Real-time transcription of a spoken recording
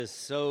Is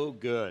so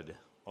good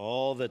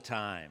all the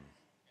time.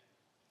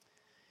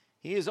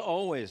 He is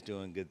always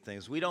doing good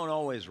things. We don't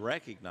always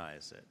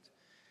recognize it.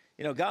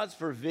 You know, God's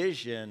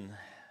provision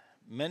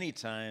many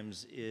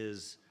times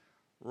is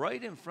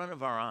right in front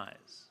of our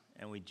eyes,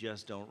 and we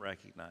just don't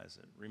recognize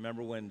it.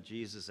 Remember when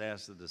Jesus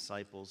asked the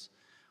disciples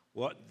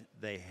what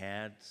they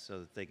had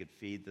so that they could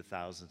feed the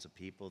thousands of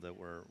people that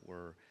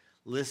were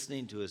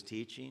listening to his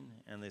teaching?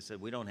 And they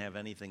said, "We don't have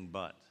anything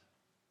but."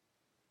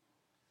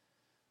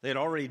 They had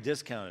already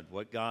discounted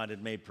what God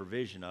had made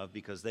provision of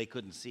because they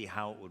couldn't see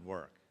how it would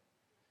work.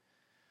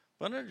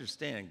 But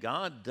understand,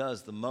 God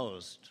does the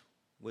most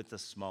with the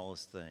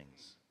smallest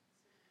things.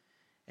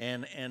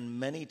 And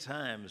many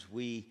times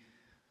we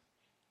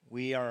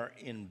are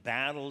in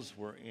battles,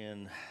 we're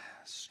in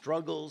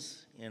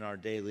struggles in our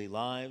daily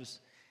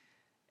lives,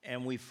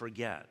 and we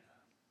forget,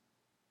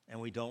 and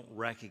we don't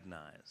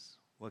recognize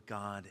what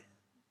God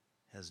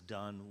has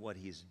done, what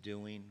he's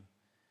doing.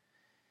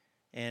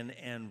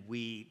 And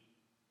we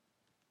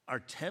are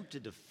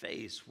tempted to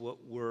face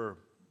what we're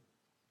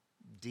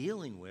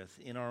dealing with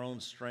in our own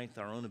strength,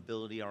 our own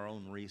ability, our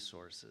own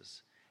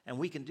resources. And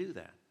we can do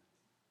that,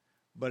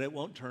 but it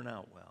won't turn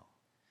out well.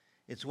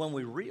 It's when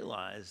we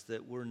realize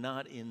that we're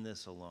not in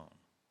this alone.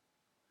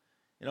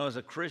 You know, as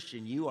a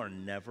Christian, you are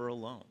never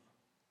alone.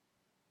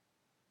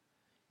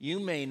 You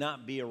may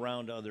not be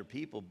around other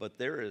people, but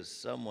there is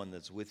someone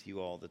that's with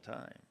you all the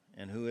time.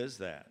 And who is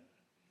that?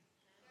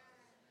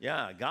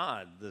 Yeah,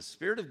 God, the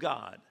Spirit of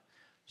God.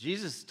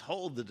 Jesus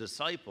told the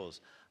disciples,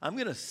 "I'm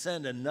going to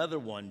send another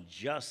one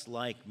just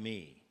like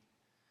me."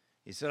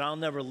 He said, "I'll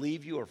never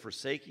leave you or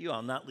forsake you.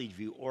 I'll not leave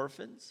you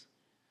orphans."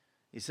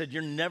 He said,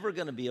 "You're never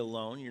going to be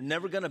alone. You're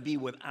never going to be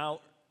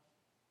without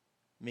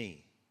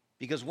me."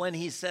 Because when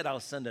he said, "I'll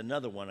send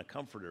another one, a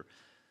comforter,"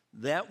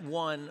 that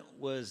one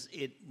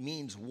it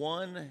means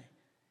one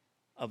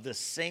of the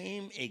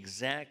same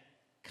exact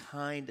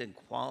kind and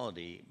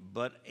quality,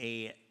 but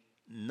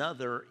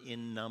another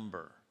in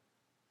number.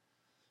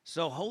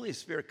 So Holy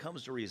Spirit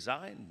comes to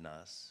reside in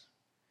us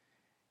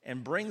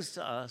and brings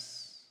to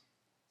us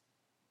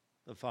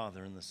the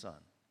Father and the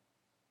Son.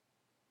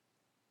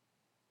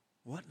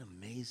 What an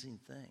amazing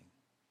thing.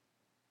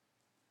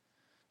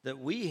 That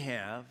we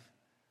have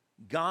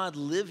God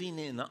living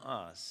in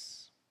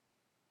us,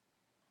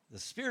 the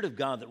Spirit of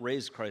God that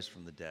raised Christ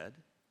from the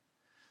dead,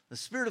 the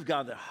Spirit of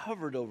God that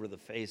hovered over the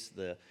face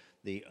of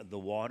the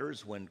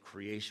waters when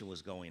creation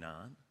was going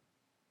on.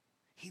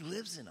 He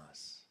lives in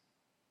us.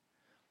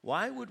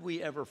 Why would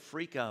we ever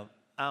freak out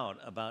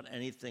about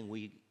anything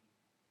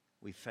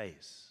we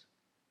face?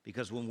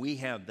 Because when we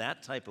have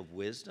that type of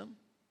wisdom,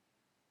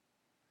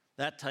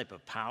 that type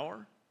of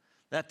power,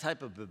 that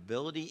type of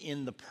ability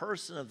in the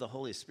person of the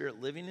Holy Spirit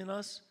living in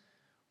us,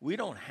 we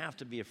don't have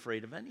to be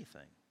afraid of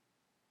anything.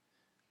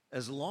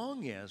 As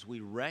long as we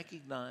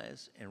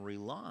recognize and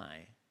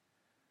rely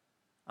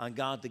on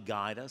God to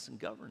guide us and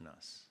govern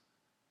us.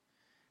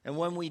 And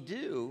when we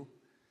do,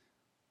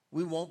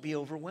 we won't be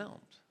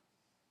overwhelmed.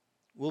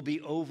 We'll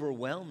be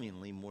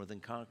overwhelmingly more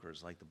than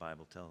conquerors, like the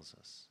Bible tells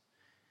us.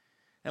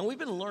 And we've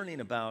been learning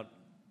about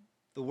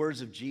the words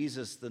of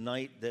Jesus the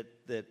night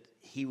that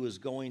he was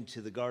going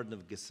to the Garden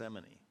of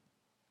Gethsemane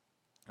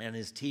and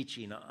his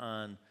teaching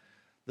on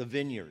the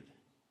vineyard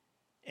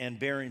and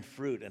bearing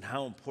fruit and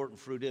how important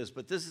fruit is.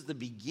 But this is the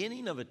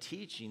beginning of a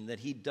teaching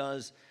that he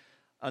does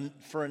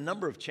for a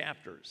number of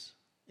chapters.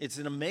 It's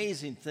an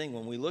amazing thing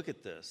when we look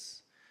at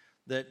this,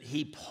 that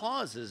he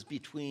pauses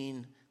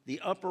between the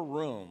upper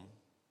room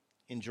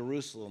in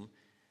Jerusalem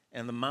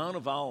and the Mount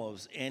of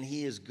Olives, and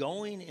he is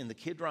going in the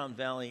Kidron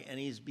Valley, and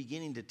he's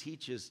beginning to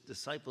teach his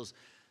disciples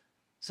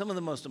some of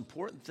the most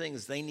important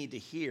things they need to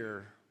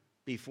hear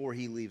before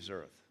he leaves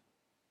earth,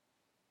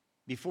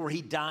 before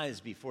he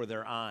dies before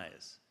their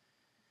eyes.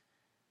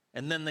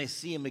 And then they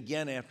see him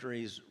again after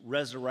he's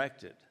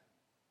resurrected.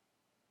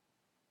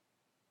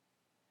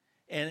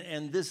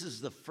 And this is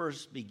the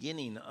first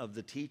beginning of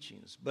the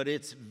teachings. But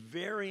it's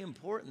very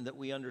important that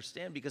we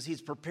understand because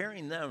he's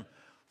preparing them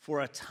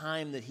for a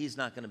time that he's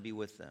not going to be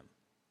with them.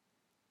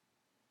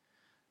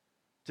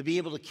 To be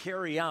able to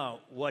carry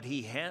out what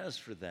he has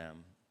for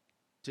them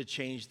to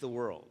change the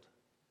world.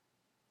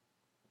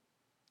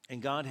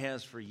 And God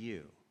has for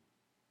you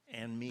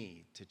and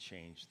me to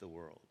change the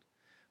world.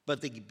 But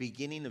the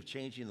beginning of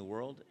changing the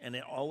world, and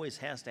it always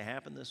has to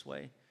happen this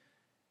way,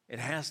 it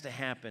has to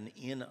happen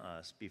in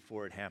us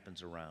before it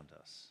happens around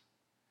us.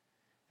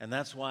 And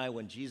that's why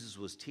when Jesus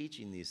was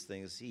teaching these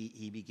things,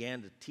 he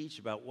began to teach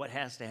about what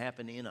has to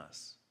happen in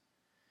us.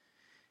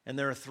 And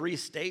there are 3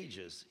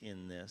 stages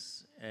in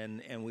this,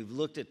 and we've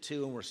looked at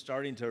 2, and we're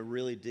starting to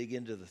really dig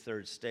into the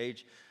 3rd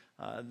stage.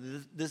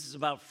 This is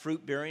about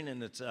fruit bearing,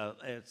 and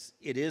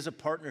it is a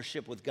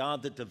partnership with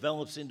God that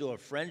develops into a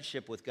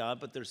friendship with God,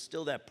 but there's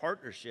still that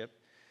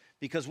partnership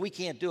because we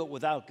can't do it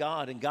without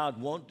God, and God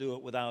won't do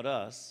it without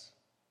us.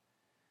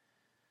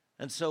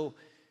 And so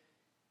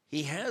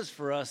he has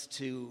for us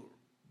to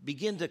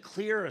begin to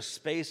clear a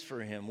space for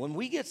him. When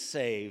we get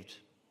saved,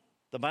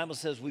 the Bible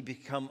says we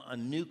become a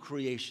new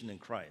creation in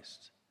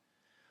Christ.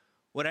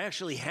 What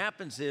actually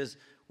happens is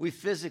we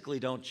physically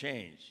don't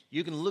change.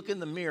 You can look in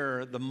the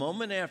mirror the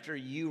moment after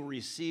you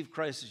receive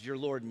Christ as your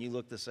Lord and you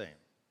look the same.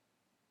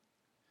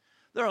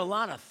 There are a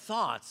lot of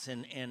thoughts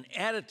and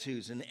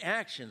attitudes and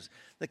actions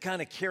that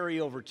kind of carry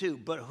over too.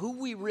 But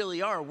who we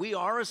really are, we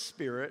are a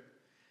spirit,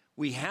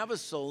 we have a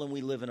soul, and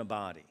we live in a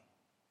body.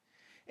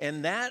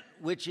 And that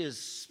which is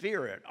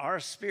spirit,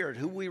 our spirit,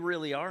 who we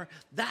really are,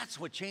 that's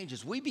what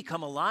changes. We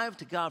become alive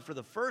to God for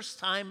the first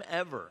time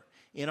ever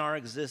in our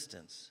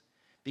existence.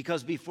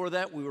 Because before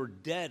that, we were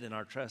dead in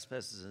our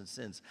trespasses and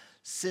sins.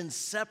 Sin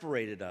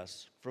separated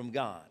us from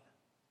God.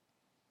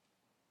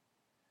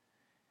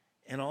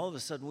 And all of a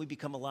sudden, we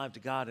become alive to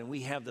God, and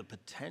we have the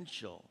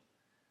potential.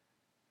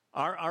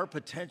 Our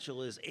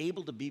potential is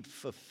able to be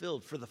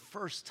fulfilled for the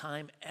first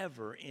time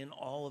ever in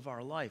all of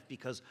our life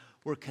because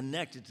we're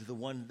connected to the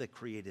one that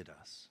created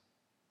us,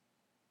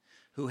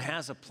 who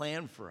has a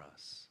plan for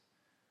us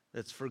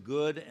that's for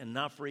good and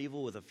not for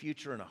evil, with a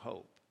future and a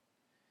hope.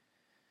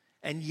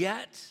 And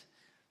yet,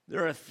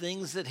 there are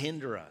things that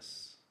hinder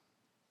us.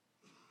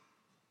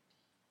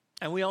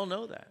 And we all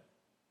know that.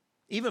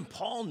 Even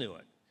Paul knew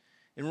it.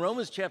 In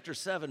Romans chapter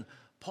 7,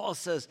 Paul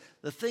says,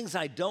 the things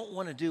I don't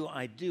want to do,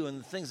 I do. And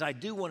the things I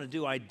do want to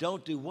do, I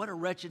don't do. What a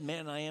wretched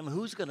man I am.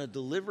 Who's going to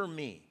deliver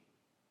me?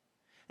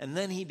 And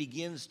then he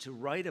begins to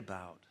write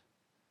about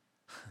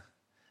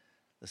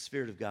the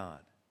Spirit of God.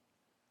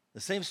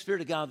 The same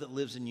Spirit of God that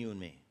lives in you and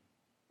me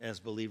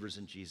as believers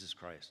in Jesus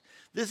Christ.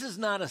 This is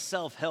not a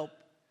self-help.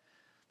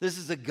 This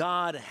is a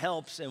God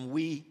helps, and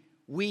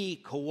we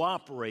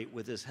cooperate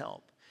with his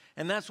help.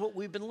 And that's what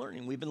we've been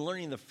learning. We've been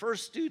learning the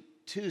first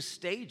two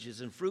stages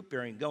in fruit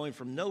bearing, going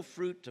from no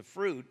fruit to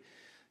fruit.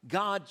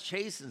 God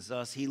chastens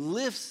us. He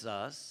lifts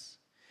us.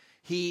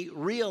 He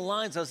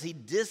realigns us. He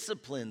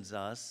disciplines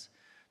us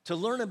to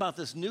learn about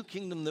this new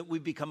kingdom that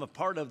we've become a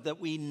part of that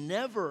we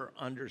never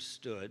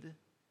understood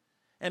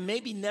and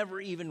maybe never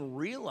even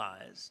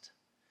realized.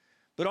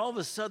 But all of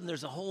a sudden,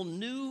 there's a whole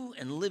new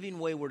and living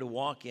way we're to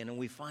walk in, and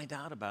we find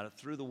out about it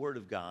through the Word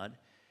of God,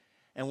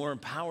 and we're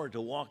empowered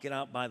to walk it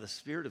out by the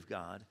Spirit of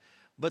God.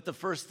 But the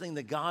first thing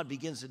that God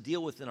begins to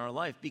deal with in our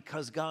life,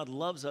 because God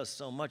loves us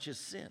so much, is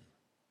sin.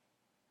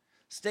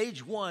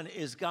 Stage one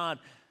is God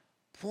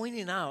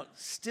pointing out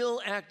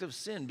still active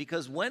sin,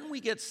 because when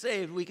we get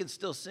saved, we can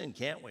still sin,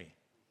 can't we?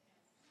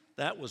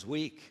 That was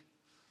weak.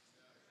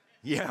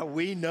 Yeah,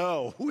 we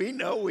know. We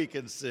know we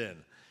can sin.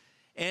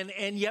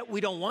 And yet we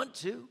don't want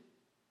to.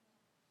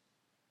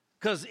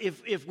 Because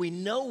if we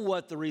know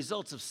what the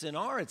results of sin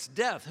are, it's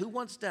death. Who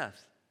wants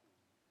death?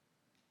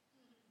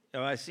 If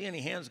I see any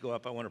hands go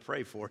up, I want to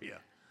pray for you.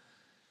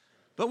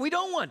 But we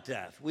don't want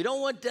death. We don't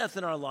want death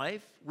in our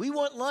life. We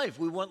want life.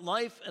 We want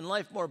life and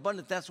life more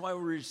abundant. That's why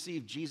we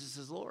receive Jesus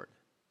as Lord.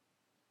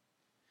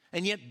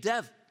 And yet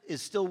death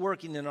is still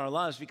working in our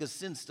lives because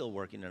sin's still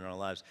working in our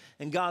lives.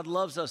 And God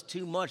loves us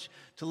too much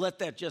to let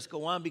that just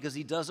go on, because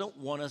he doesn't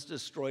want us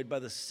destroyed by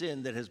the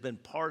sin that has been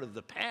part of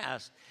the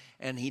past,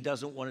 and he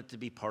doesn't want it to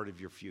be part of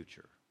your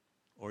future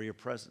or your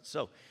present.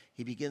 So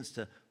he begins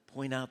to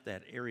point out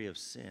that area of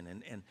sin,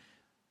 and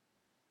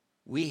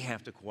we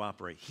have to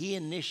cooperate. He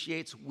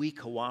initiates, we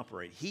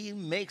cooperate. He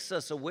makes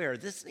us aware.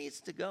 This needs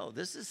to go.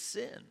 This is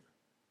sin.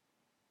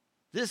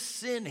 This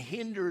sin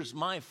hinders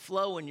my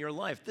flow in your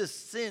life. This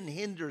sin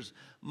hinders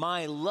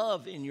my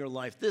love in your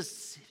life.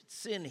 This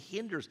sin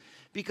hinders,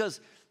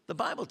 because the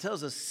Bible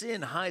tells us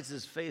sin hides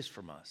his face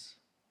from us.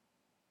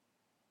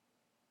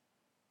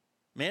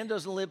 Man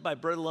doesn't live by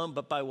bread alone,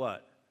 but by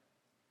what?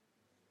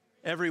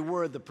 Every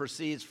word that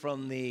proceeds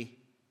from the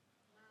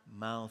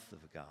mouth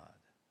of God.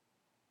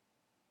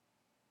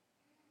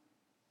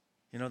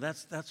 You know,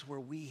 that's where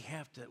we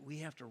have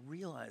to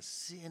realize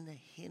sin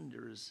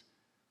hinders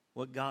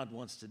what God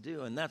wants to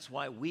do. And that's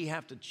why we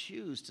have to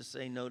choose to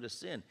say no to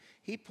sin.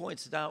 He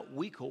points it out.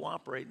 We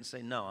cooperate and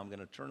say, no, I'm going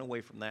to turn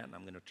away from that, and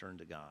I'm going to turn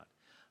to God.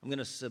 I'm going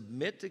to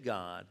submit to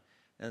God.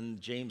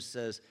 And James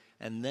says,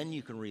 and then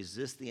you can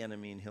resist the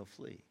enemy and he'll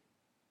flee.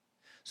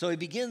 So he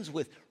begins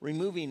with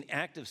removing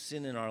active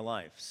sin in our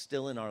life,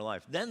 still in our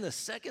life. Then the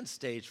second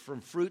stage,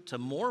 from fruit to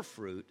more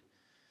fruit,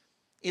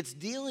 it's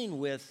dealing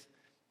with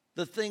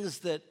the things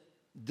that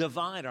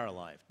divide our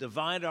life,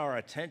 divide our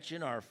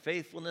attention, our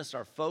faithfulness,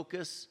 our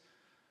focus,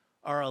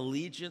 our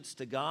allegiance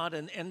to God,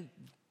 and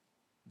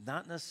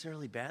not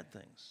necessarily bad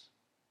things.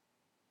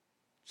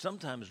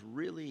 Sometimes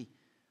really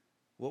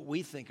what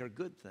we think are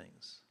good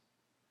things.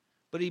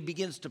 But he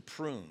begins to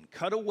prune,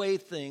 cut away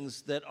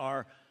things that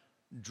are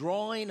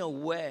drawing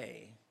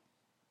away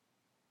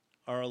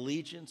our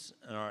allegiance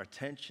and our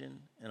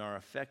attention and our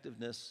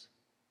effectiveness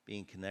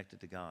being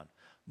connected to God.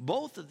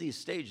 Both of these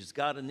stages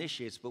God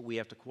initiates, but we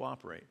have to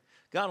cooperate.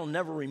 God will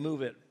never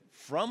remove it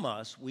from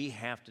us. We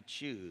have to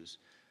choose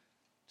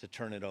to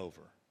turn it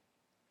over,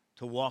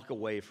 to walk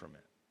away from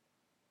it.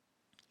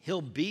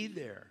 He'll be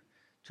there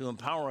to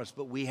empower us,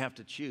 but we have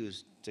to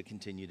choose to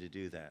continue to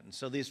do that. And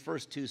so these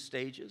first two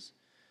stages,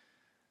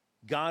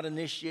 God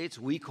initiates,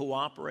 we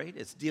cooperate.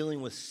 It's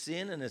dealing with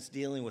sin and it's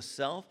dealing with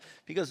self,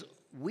 because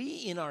we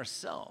in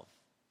ourself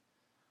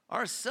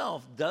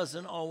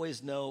doesn't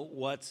always know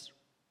what's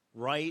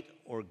right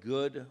or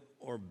good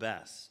or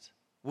best.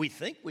 We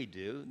think we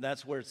do.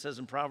 That's where it says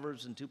in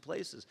Proverbs in two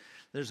places.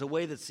 There's a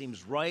way that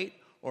seems right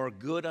or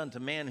good unto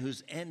man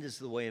whose end is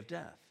the way of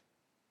death.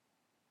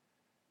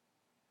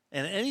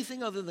 And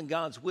anything other than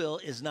God's will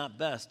is not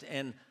best.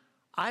 And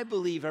I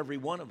believe every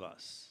one of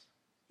us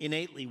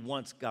innately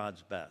wants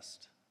God's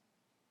best.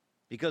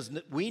 Because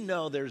we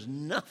know there's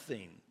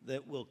nothing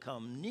that will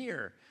come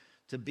near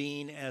to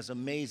being as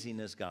amazing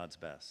as God's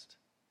best.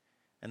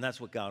 And that's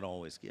what God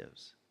always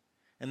gives.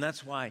 And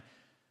that's why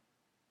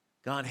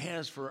God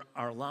has for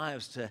our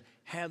lives to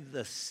have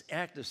the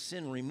act of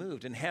sin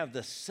removed and have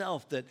the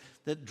self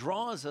that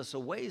draws us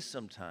away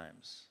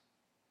sometimes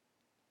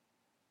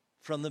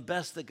from the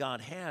best that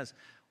God has.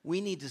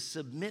 We need to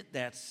submit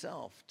that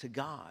self to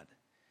God.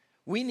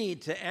 We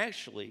need to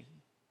actually,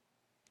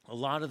 a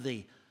lot of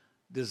the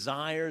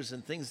desires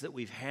and things that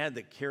we've had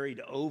that carried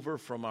over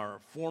from our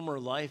former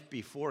life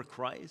before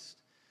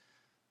Christ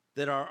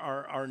that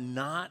are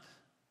not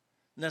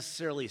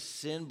necessarily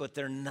sin, but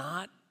they're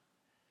not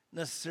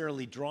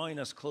necessarily drawing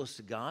us close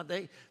to God.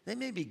 They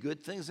may be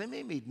good things, they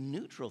may be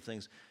neutral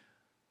things,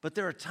 but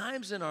there are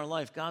times in our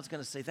life God's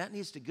going to say, that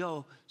needs to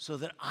go so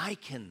that I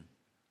can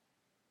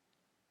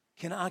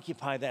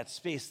occupy that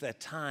space,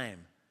 that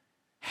time.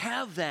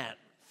 Have that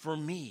for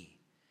me.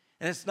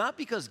 And it's not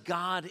because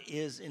God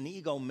is an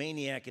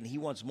egomaniac and he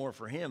wants more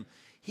for him.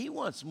 He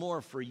wants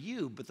more for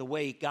you, but the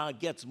way God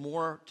gets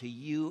more to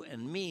you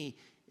and me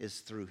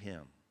is through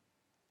him.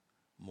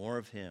 More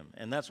of him.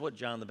 And that's what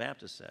John the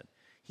Baptist said.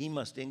 He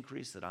must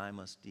increase that I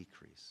must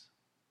decrease.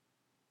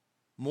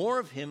 More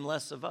of him,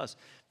 less of us.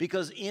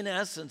 Because in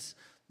essence,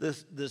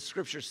 the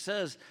scripture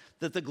says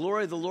that the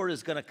glory of the Lord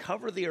is going to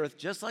cover the earth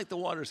just like the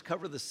waters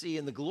cover the sea.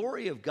 And the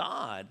glory of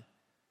God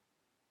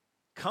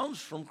comes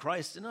from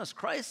Christ in us.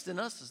 Christ in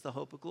us is the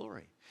hope of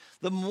glory.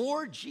 The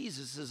more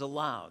Jesus is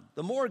allowed,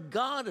 the more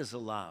God is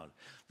allowed,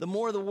 the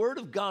more the Word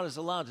of God is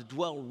allowed to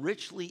dwell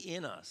richly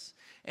in us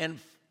and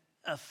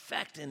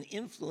affect and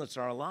influence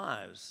our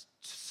lives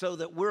so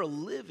that we're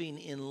living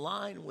in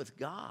line with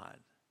God,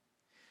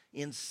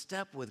 in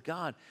step with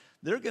God,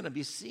 they're going to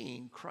be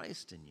seeing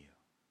Christ in you.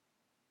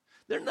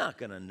 They're not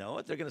going to know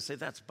it. They're going to say,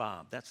 that's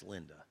Bob, that's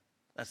Linda,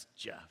 that's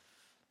Jeff.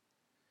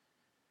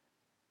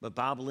 But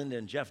Bob, Linda,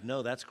 and Jeff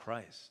know that's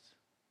Christ,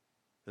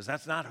 because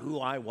that's not who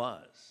I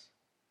was.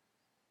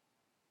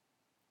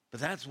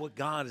 But that's what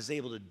God is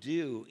able to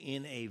do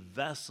in a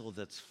vessel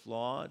that's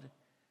flawed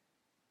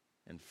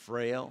and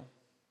frail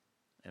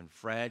and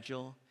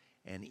fragile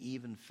and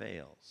even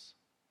fails.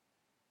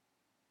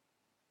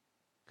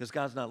 Because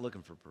God's not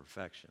looking for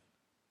perfection,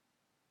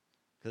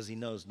 because he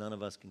knows none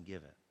of us can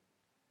give it.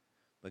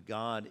 But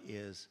God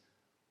is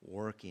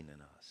working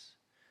in us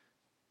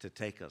to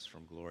take us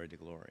from glory to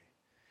glory.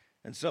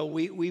 And so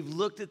we've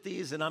looked at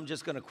these, and I'm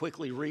just going to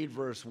quickly read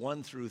verse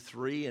 1 through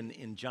 3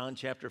 in John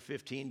chapter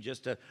 15,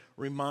 just to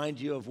remind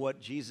you of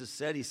what Jesus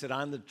said. He said,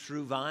 I'm the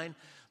true vine.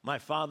 My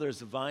Father is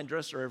the vine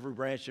dresser. Every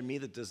branch in me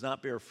that does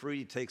not bear fruit,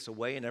 he takes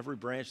away, and every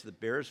branch that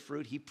bears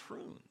fruit, he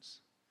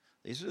prunes.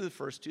 These are the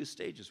first two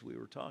stages we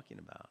were talking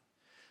about.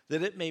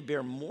 That it may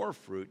bear more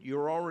fruit. You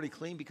are already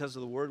clean because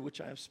of the word which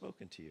I have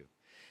spoken to you.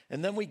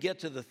 And then we get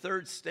to the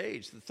third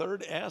stage, the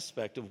third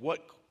aspect of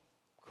what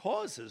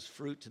causes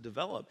fruit to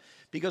develop,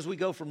 because we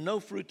go from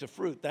no fruit to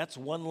fruit. That's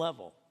one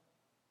level,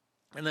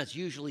 and that's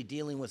usually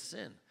dealing with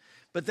sin.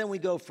 But then we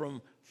go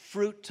from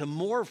fruit to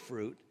more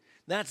fruit.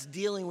 That's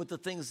dealing with the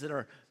things that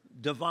are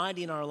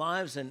dividing our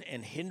lives and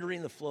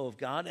hindering the flow of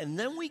God. And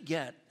then we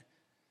get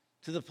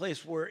to the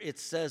place where it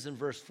says in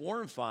verse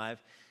 4 and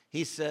 5,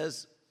 he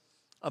says,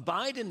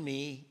 abide in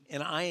me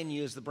and I in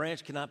you, as the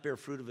branch cannot bear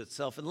fruit of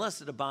itself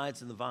unless it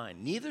abides in the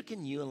vine. Neither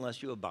can you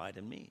unless you abide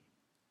in me.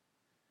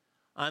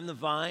 I'm the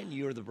vine,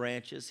 you are the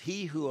branches.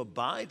 He who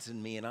abides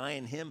in me and I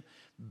in him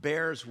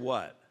bears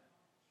what?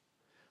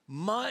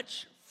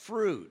 Much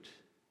fruit.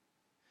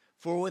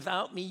 For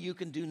without me you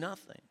can do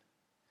nothing.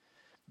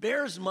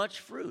 Bears much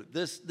fruit.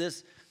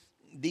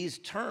 These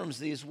terms,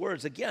 these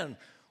words, again,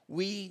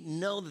 we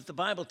know that the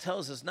Bible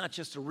tells us not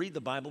just to read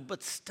the Bible,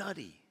 but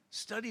study.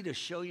 Study to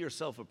show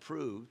yourself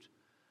approved,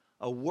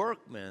 a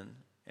workman,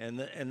 and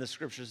the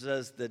scripture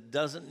says that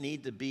doesn't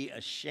need to be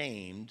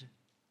ashamed,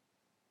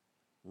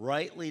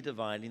 rightly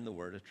dividing the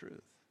word of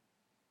truth.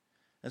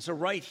 And so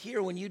right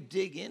here, when you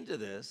dig into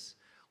this,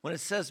 when it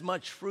says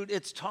much fruit,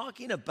 it's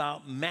talking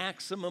about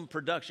maximum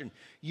production,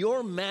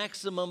 your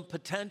maximum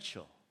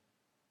potential.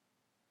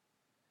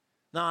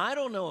 Now, I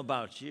don't know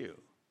about you,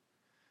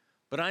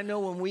 but I know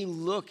when we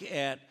look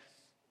at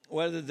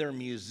whether they're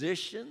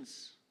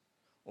musicians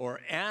or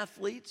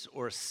athletes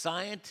or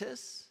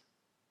scientists,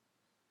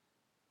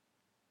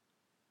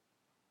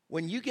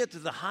 when you get to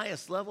the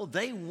highest level,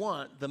 they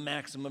want the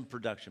maximum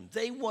production.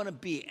 They want to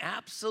be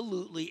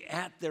absolutely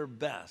at their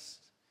best.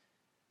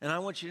 And I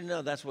want you to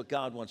know that's what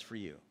God wants for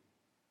you.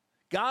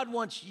 God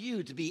wants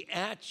you to be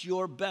at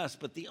your best,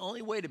 but the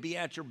only way to be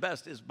at your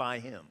best is by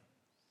him.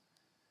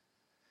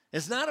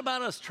 It's not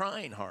about us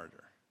trying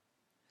harder.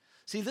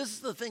 See, this is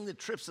the thing that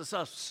trips us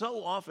up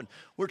so often.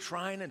 We're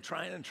trying and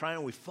trying and trying,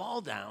 and we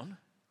fall down,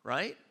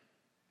 right?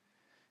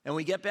 And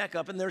we get back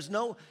up, and there's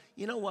no,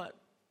 you know what?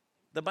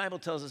 The Bible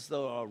tells us,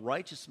 though a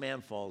righteous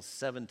man falls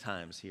 7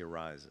 times, he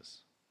arises.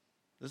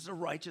 This is a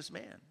righteous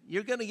man.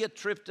 You're going to get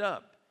tripped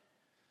up.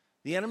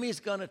 The enemy is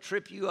going to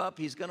trip you up.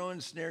 He's going to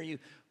ensnare you.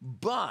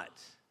 But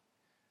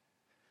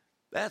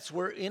that's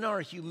where in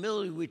our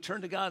humility we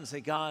turn to God and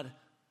say, God,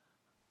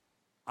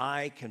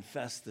 I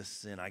confess this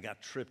sin. I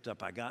got tripped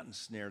up. I got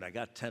ensnared. I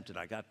got tempted.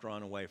 I got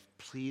drawn away.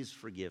 Please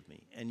forgive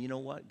me. And you know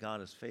what?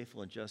 God is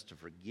faithful and just to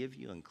forgive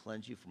you and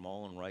cleanse you from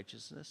all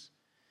unrighteousness.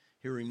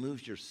 He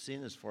removes your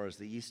sin as far as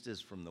the east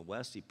is from the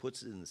west. He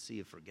puts it in the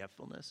sea of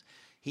forgetfulness.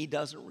 He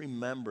doesn't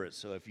remember it.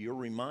 So if you're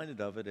reminded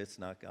of it, it's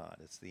not God.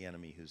 It's the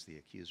enemy who's the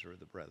accuser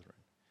of the brethren.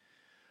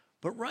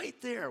 But right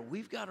there,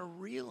 we've got to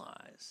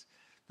realize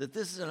that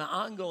this is an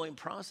ongoing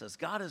process.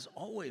 God is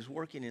always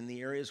working in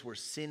the areas where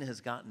sin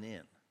has gotten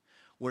in,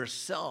 where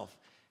self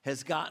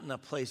has gotten a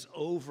place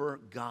over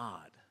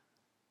God.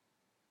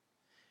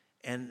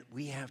 And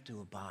we have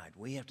to abide.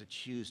 We have to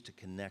choose to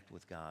connect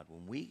with God.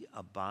 When we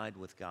abide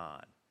with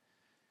God,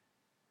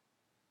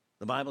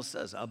 the Bible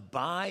says,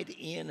 abide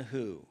in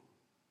who?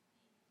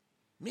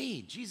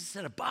 Me. Jesus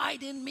said,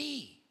 abide in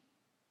me.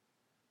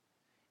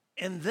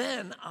 And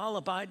then I'll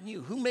abide in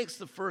you. Who makes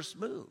the first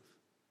move?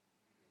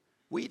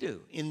 We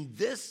do. In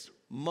this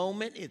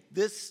moment, at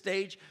this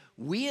stage,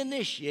 we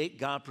initiate,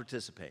 God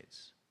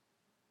participates.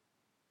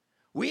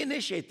 We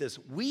initiate this.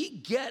 We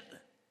get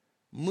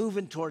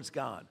moving towards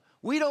God.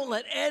 We don't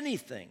let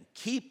anything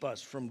keep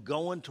us from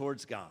going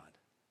towards God.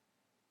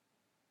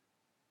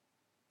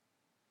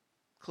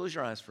 Close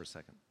your eyes for a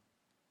second.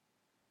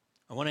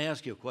 I want to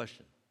ask you a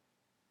question.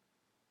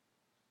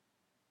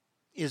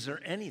 Is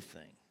there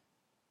anything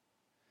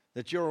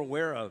that you're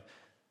aware of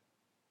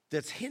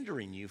that's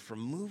hindering you from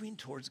moving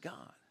towards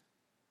God?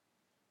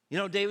 You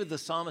know, David the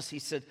psalmist, he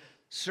said,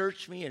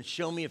 search me and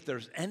show me if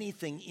there's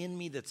anything in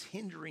me that's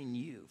hindering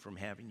you from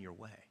having your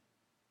way.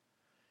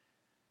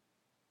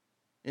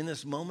 In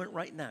this moment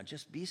right now,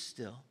 just be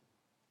still.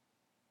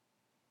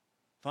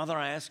 Father,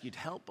 I ask you to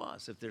help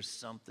us if there's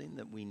something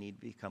that we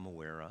need to become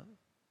aware of.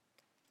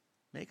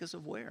 Make us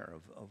aware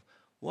of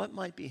what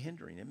might be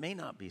hindering. It may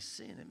not be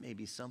sin. It may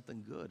be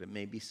something good. It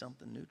may be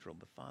something neutral.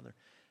 But Father,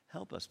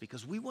 help us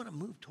because we want to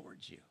move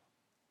towards you.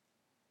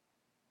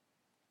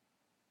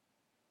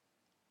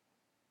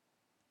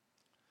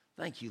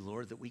 Thank you,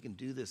 Lord, that we can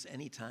do this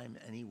anytime,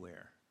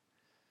 anywhere.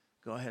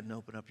 Go ahead and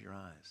open up your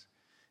eyes.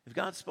 If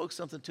God spoke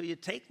something to you,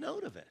 take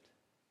note of it.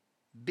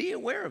 Be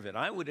aware of it.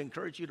 I would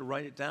encourage you to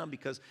write it down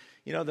because,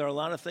 you know, there are a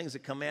lot of things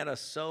that come at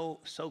us so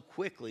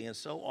quickly and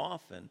so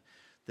often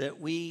that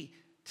we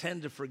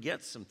tend to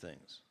forget some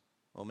things.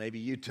 Well, maybe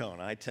you don't.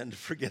 I tend to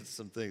forget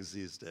some things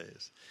these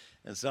days.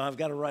 And so I've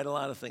got to write a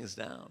lot of things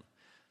down.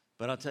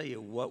 But I'll tell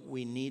you what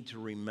we need to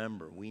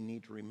remember. We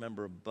need to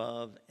remember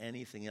above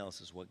anything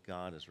else is what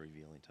God is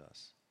revealing to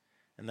us.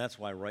 And that's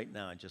why right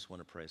now I just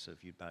want to pray. So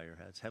if you'd bow your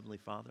heads. Heavenly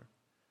Father,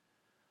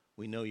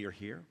 we know you're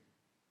here.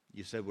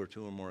 You said where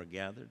 2 or more are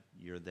gathered,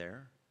 you're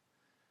there.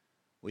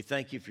 We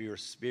thank you for your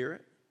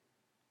Spirit.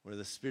 Where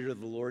the Spirit of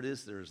the Lord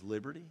is, there is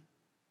liberty.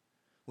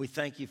 We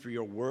thank you for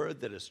your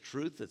word that is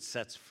truth, that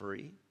sets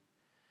free.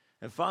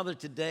 And Father,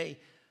 today,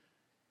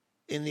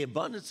 in the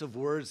abundance of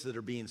words that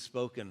are being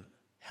spoken,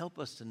 help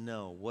us to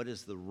know what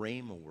is the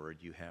rhema word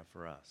you have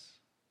for us.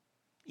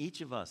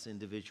 Each of us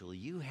individually,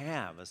 you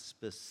have a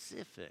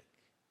specific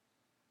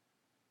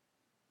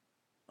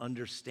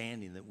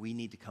understanding that we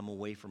need to come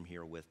away from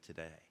here with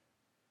today.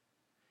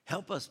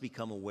 Help us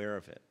become aware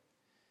of it,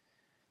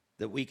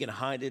 that we can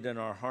hide it in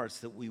our hearts,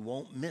 that we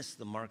won't miss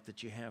the mark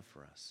that you have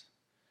for us.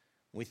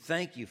 We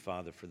thank you,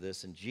 Father, for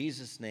this. In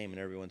Jesus' name, and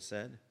everyone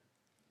said,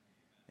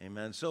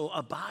 amen. So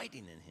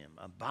abiding in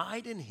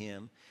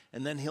him,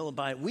 and then he'll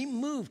abide. We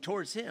move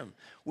towards him.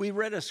 We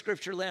read a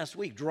scripture last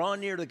week, draw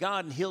near to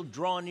God, and he'll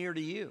draw near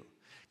to you.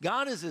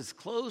 God is as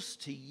close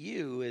to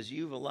you as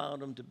you've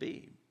allowed him to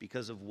be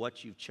because of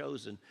what you've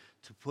chosen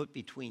to put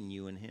between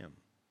you and him.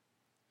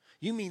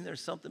 You mean there's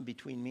something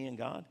between me and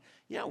God?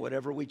 Yeah,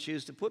 whatever we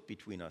choose to put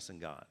between us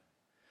and God.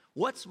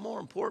 What's more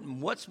important?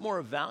 What's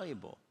more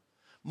valuable?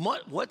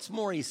 What's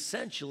more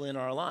essential in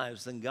our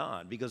lives than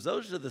God? Because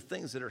those are the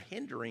things that are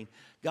hindering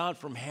God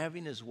from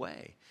having his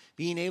way,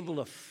 being able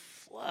to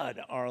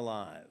flood our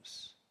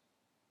lives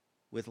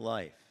with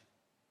life,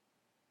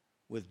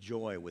 with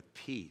joy, with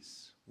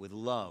peace, with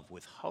love,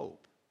 with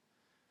hope.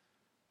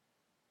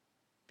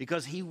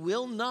 Because he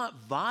will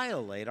not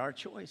violate our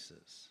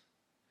choices.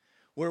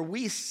 Where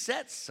we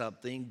set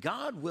something,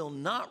 God will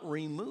not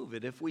remove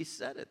it if we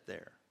set it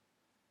there.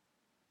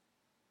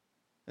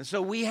 And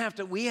so we have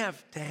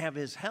to have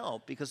his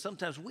help because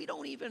sometimes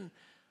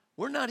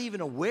we're not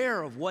even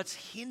aware of what's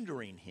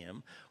hindering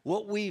him,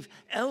 what we've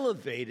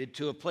elevated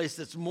to a place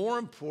that's more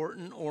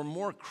important or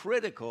more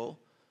critical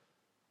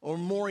or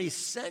more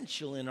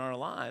essential in our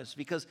lives.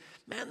 Because,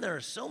 man, there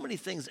are so many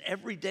things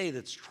every day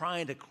that's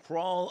trying to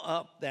crawl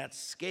up that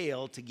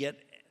scale to get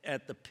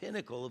at the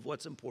pinnacle of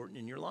what's important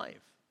in your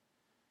life.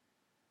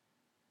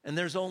 And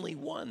there's only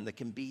one that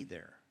can be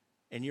there,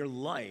 and your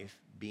life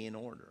be in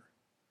order,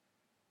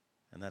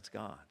 and that's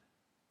God.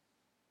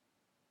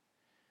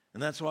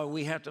 And that's why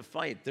we have to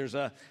fight. There's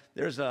a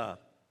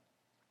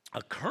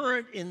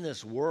current in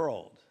this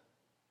world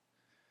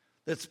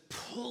that's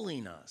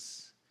pulling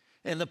us.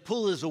 And the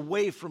pull is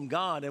away from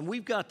God. And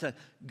we've got to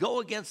go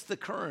against the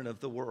current of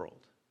the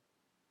world,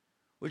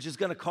 which is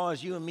going to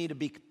cause you and me to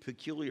be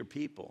peculiar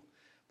people.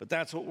 But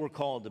that's what we're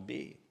called to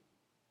be.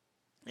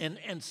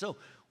 And so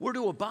we're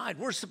to abide.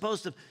 We're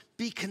supposed to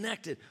be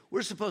connected.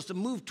 We're supposed to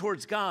move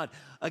towards God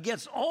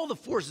against all the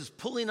forces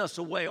pulling us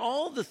away,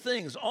 all the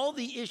things, all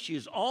the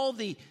issues, all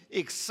the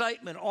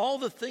excitement, all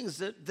the things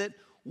that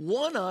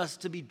want us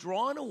to be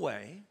drawn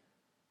away.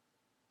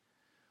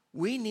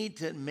 We need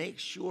to make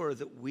sure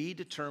that we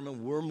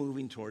determine we're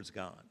moving towards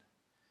God.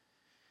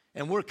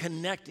 And we're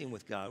connecting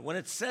with God. When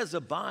it says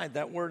abide,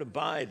 that word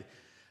abide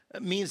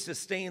means to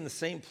stay in the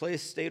same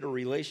place, state, or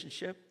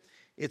relationship.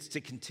 It's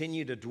to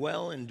continue to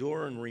dwell,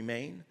 endure, and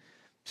remain.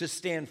 To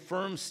stand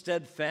firm,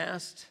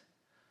 steadfast,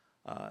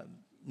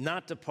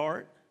 not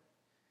depart.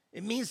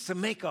 It means to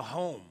make a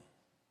home.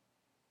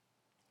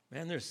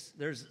 Man,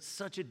 there's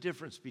such a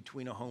difference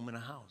between a home and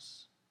a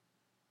house.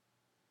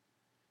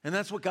 And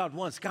that's what God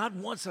wants. God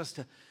wants us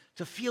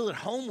to feel at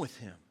home with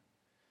him.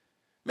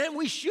 Man,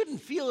 we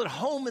shouldn't feel at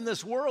home in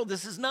this world.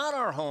 This is not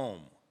our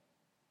home.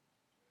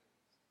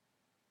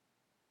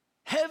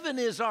 Heaven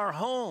is our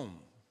home.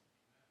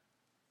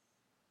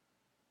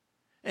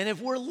 And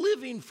if we're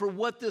living for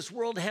what this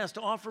world has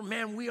to offer,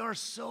 man, we are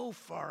so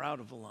far out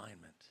of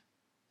alignment.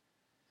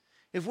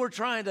 If we're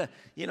trying to,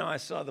 I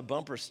saw the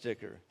bumper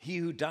sticker, he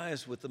who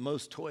dies with the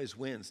most toys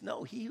wins.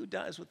 No, he who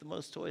dies with the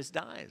most toys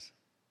dies.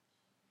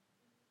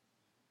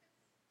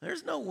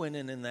 There's no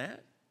winning in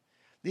that.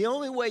 The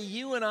only way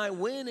you and I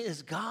win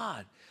is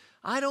God.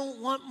 I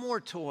don't want more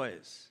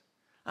toys.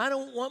 I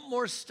don't want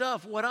more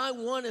stuff. What I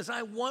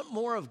want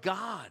more of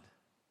God.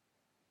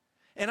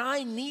 And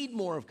I need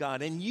more of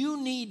God. And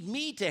you need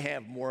me to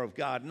have more of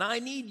God. And I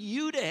need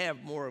you to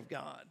have more of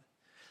God.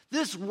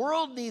 This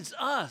world needs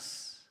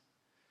us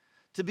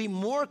to be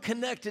more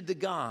connected to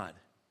God,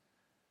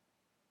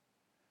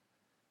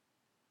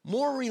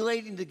 more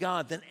relating to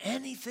God than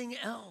anything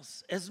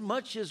else, as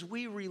much as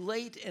we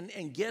relate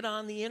and get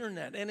on the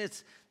internet. And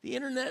the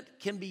internet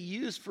can be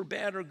used for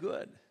bad or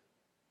good.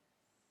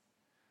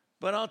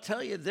 But I'll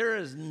tell you, there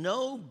is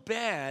no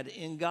bad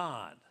in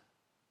God.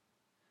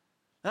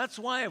 That's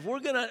why if we're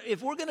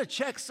gonna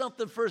check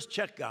something first,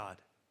 check God.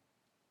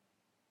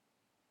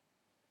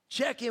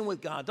 Check in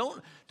with God.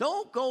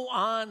 Don't go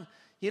on,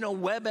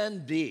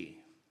 WebMD.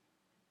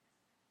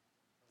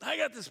 I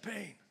got this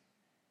pain.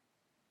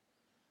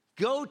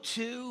 Go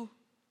to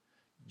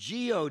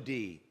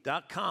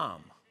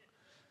God.com.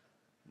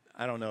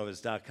 I don't know if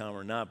it's .com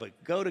or not,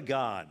 but go to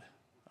God,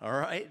 all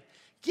right?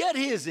 Get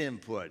his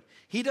input.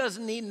 He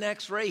doesn't need an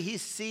x-ray. He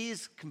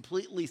sees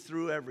completely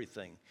through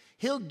everything.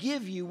 He'll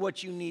give you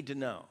what you need to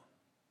know.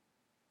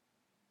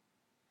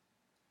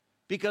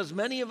 Because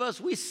many of us,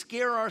 we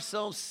scare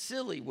ourselves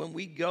silly when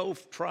we go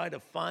try to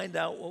find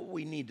out what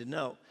we need to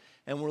know,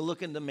 and we're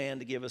looking to man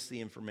to give us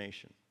the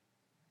information.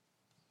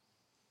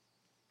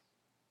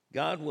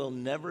 God will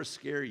never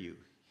scare you.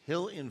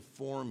 He'll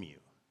inform you.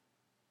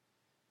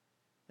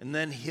 And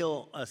then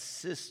he'll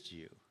assist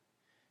you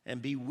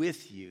and be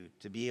with you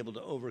to be able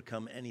to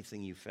overcome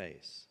anything you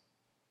face.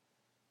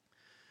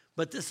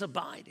 But this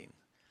abiding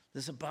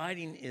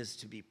is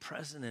to be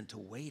present and to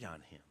wait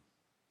on him.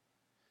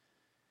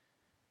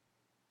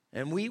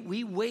 And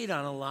we wait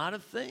on a lot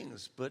of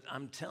things, but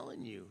I'm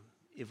telling you,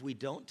 if we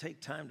don't take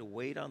time to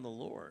wait on the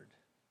Lord,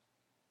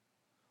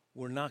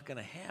 we're not going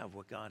to have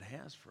what God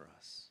has for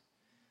us.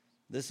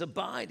 This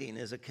abiding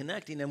is a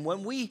connecting. And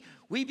when we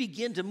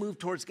begin to move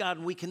towards God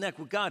and we connect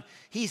with God,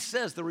 he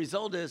says the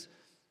result is,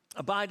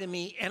 abide in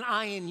me and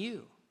I in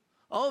you.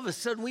 All of a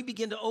sudden, we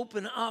begin to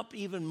open up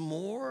even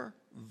more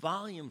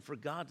volume for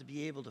God to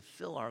be able to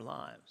fill our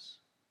lives.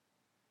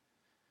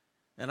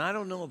 And I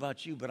don't know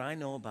about you, but I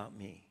know about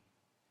me.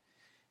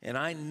 And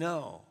I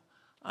know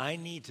I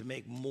need to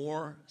make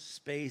more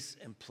space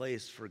and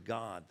place for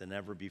God than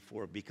ever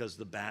before, because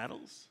the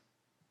battles,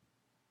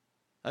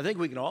 I think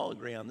we can all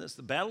agree on this,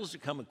 the battles are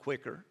coming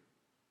quicker,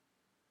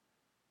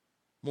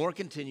 more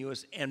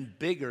continuous, and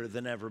bigger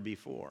than ever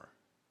before.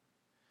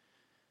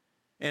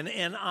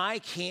 And I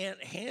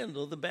can't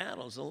handle the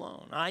battles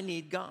alone. I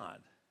need God.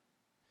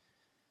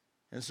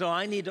 And so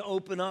I need to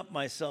open up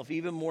myself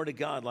even more to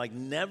God like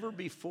never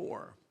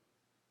before,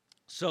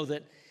 so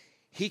that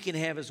he can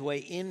have his way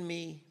in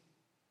me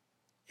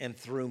and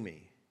through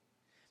me.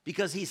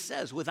 Because he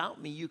says,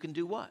 without me, you can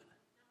do what?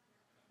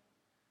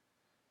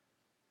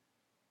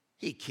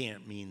 He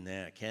can't mean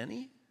that, can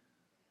he?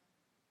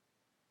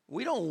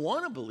 We don't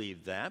want to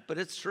believe that, but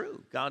it's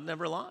true. God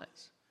never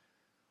lies.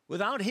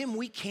 Without him,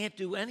 we can't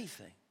do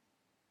anything.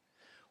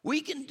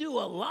 We can do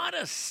a lot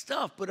of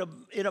stuff, but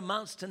it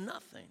amounts to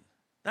nothing.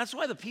 That's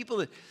why the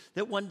people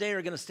that one day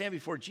are going to stand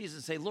before Jesus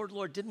and say, Lord,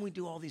 Lord, didn't we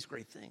do all these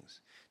great things?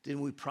 Didn't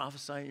we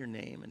prophesy in your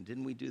name? And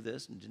didn't we do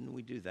this? And didn't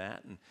we do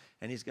that?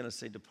 And he's going to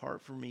say,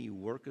 depart from me, you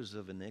workers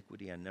of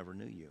iniquity. I never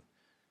knew you.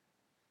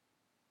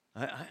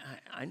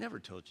 I never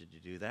told you to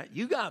do that.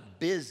 You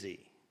got busy.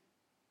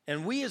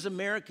 And we as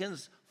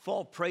Americans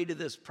fall prey to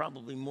this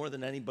probably more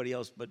than anybody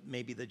else, but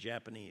maybe the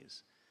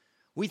Japanese.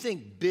 We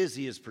think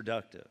busy is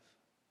productive,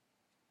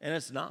 and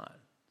it's not.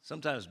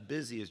 Sometimes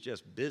busy is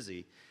just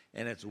busy,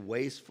 and it's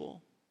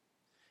wasteful,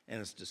 and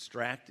it's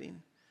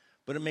distracting,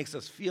 but it makes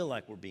us feel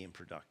like we're being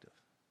productive.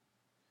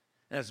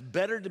 And it's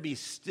better to be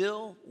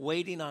still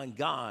waiting on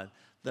God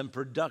than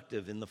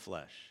productive in the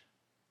flesh.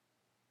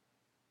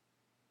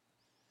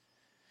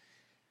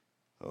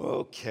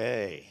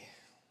 Okay.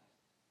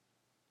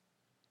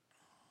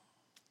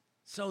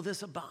 So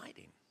this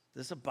abiding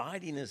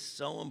is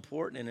so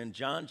important. And in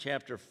John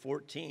chapter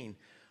 14,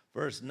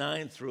 verse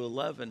 9 through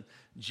 11,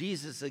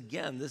 Jesus,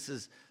 again, this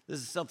is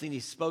something he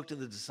spoke to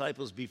the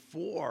disciples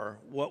before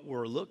what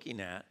we're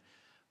looking at.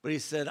 But he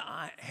said,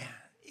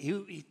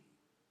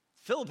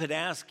 Philip had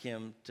asked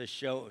him to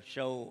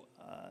show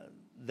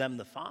them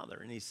the Father.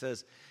 And he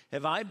says,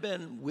 have I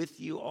been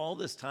with you all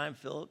this time,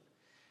 Philip?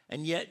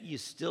 And yet you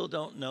still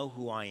don't know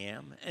who I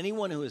am?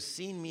 Anyone who has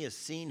seen me has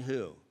seen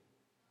who?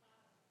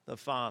 The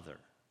Father.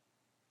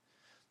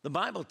 The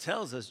Bible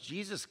tells us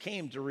Jesus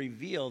came to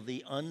reveal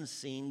the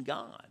unseen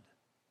God.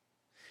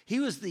 He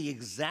was the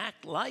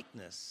exact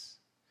likeness,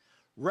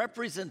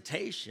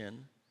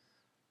 representation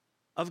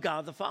of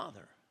God the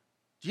Father.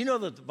 Do you know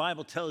that the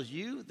Bible tells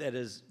you that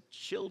as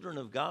children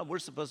of God, we're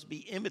supposed to be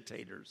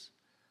imitators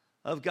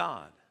of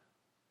God?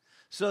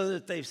 So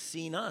that they've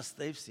seen us,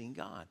 they've seen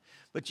God.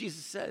 But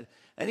Jesus said,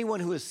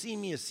 anyone who has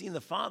seen me has seen the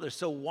Father.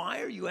 So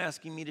why are you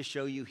asking me to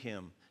show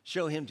him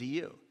to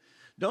you?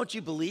 Don't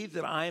you believe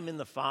that I am in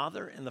the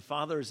Father and the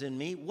Father is in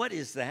me? What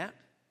is that?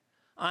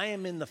 I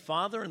am in the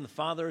Father and the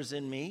Father is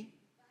in me?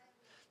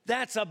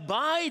 That's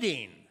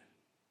abiding.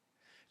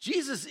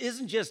 Jesus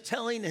isn't just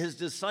telling his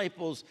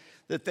disciples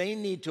that they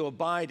need to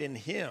abide in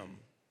him.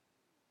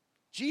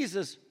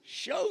 Jesus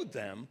showed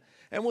them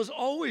and was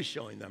always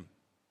showing them,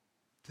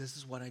 this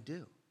is what I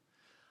do.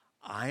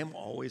 I am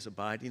always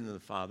abiding in the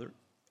Father,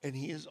 and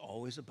he is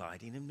always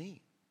abiding in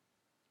me.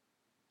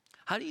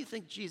 How do you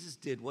think Jesus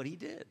did what he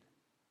did?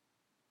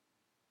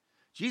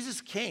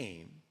 Jesus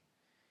came,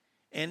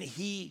 and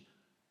he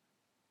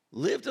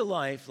lived a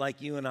life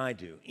like you and I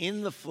do,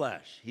 in the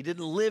flesh. He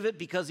didn't live it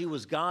because he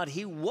was God.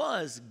 He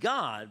was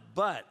God,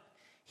 but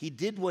he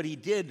did what he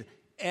did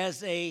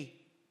as a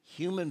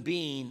human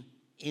being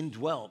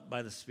indwelt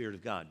by the Spirit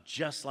of God,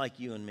 just like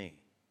you and me.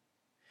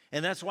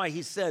 And that's why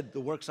he said,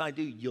 the works I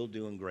do, you'll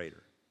do and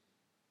greater.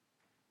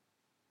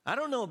 I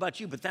don't know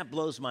about you, but that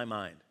blows my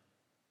mind.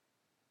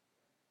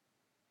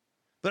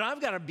 But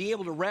I've got to be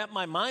able to wrap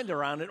my mind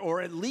around it,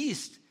 or at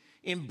least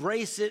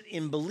embrace it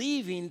in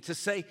believing to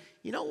say,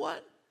 you know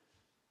what?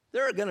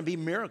 There are going to be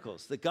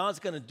miracles that God's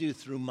going to do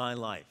through my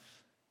life.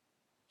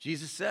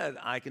 Jesus said,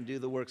 I can do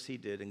the works he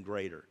did and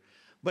greater.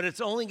 But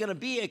it's only going to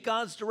be at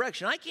God's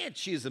direction. I can't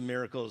choose the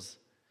miracles.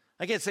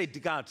 I can't say to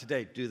God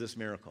today, do this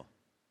miracle.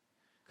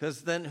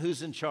 Because then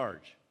who's in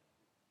charge?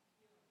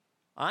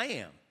 I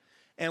am.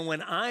 And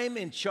when I'm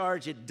in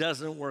charge, it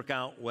doesn't work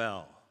out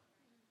well.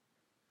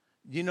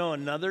 You know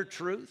another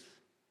truth?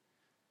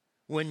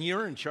 When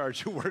you're in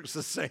charge, it works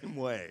the same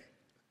way.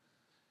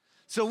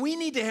 So we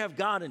need to have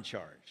God in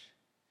charge.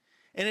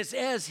 And it's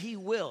as he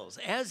wills,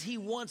 as he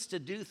wants to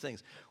do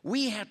things.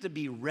 We have to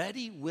be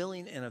ready,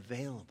 willing, and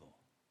available.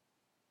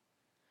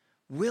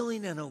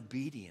 Willing and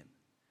obedient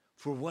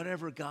for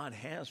whatever God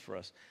has for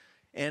us.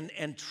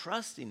 And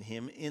trusting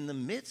him in the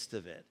midst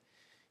of it.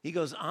 He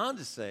goes on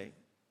to say,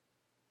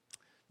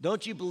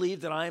 don't you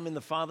believe that I am in the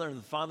Father and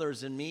the Father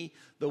is in me?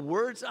 The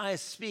words I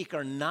speak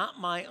are not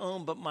my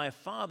own, but my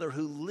Father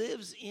who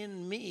lives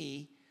in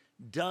me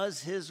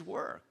does his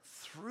work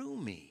through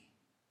me.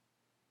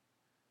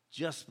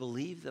 Just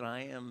believe that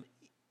I am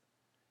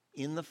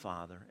in the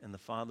Father and the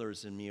Father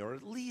is in me, or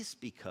at least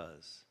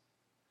because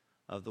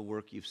of the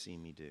work you've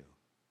seen me do.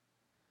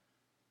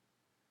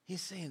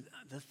 He's saying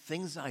the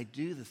things I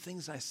do, the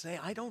things I say,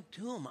 I don't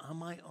do them on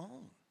my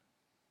own.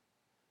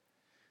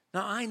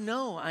 Now, I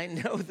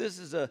know this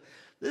is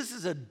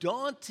a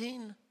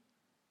daunting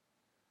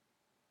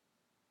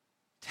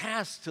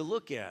task to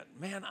look at.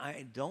 Man,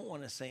 I don't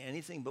want to say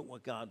anything but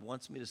what God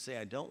wants me to say.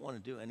 I don't want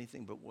to do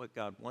anything but what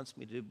God wants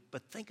me to do.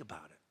 But think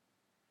about it.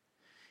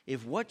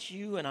 If what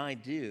you and I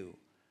do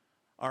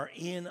are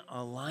in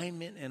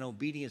alignment and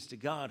obedience to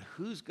God,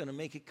 who's going to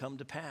make it come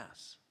to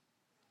pass?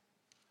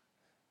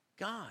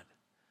 God.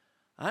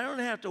 I don't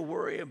have to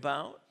worry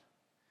about,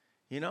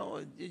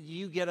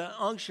 you get an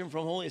unction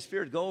from Holy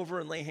Spirit, go over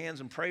and lay hands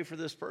and pray for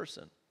this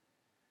person.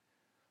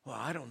 Well,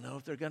 I don't know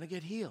if they're going to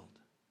get healed.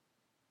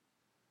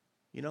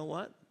 You know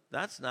what?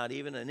 That's not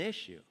even an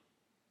issue.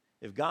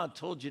 If God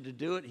told you to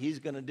do it, he's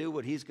going to do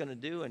what he's going to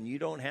do, and you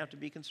don't have to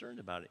be concerned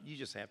about it. You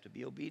just have to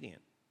be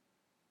obedient.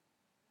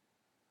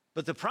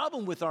 But the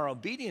problem with our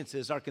obedience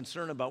is our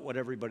concern about what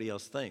everybody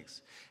else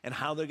thinks and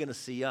how they're going to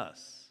see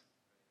us.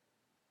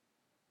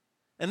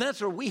 And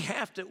that's where we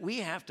have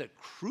to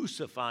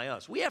crucify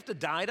us. We have to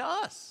die to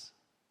us.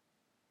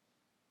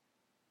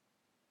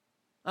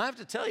 I have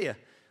to tell you,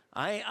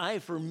 I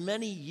for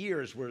many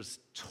years was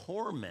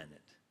tormented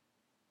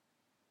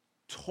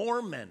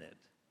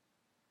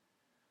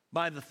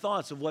by the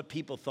thoughts of what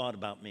people thought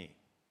about me.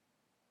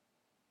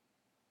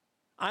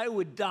 I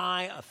would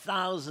die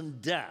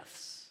 1,000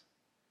 deaths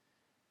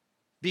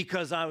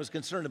because I was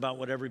concerned about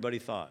what everybody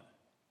thought.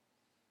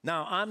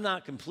 Now, I'm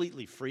not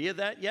completely free of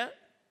that yet,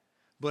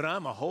 but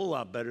I'm a whole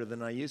lot better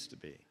than I used to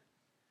be.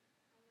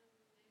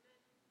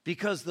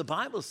 Because the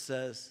Bible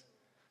says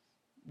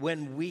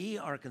when we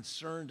are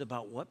concerned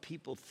about what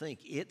people think,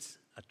 it's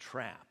a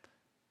trap.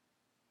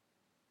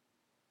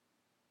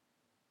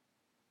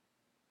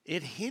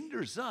 It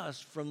hinders us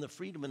from the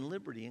freedom and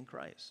liberty in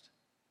Christ.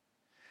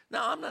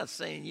 Now, I'm not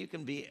saying you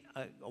can be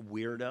a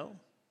weirdo,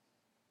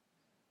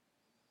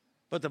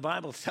 but the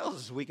Bible tells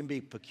us we can be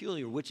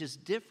peculiar, which is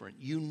different,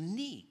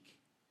 unique,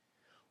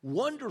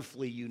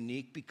 wonderfully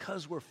unique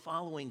because we're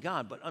following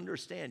God. But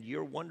understand,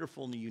 your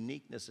wonderful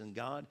uniqueness in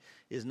God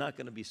is not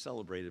going to be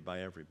celebrated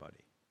by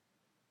everybody.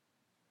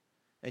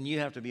 And you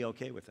have to be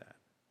okay with that.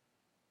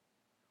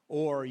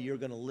 Or you're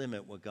going to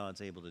limit what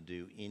God's able to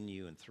do in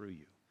you and through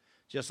you.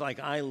 Just like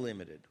I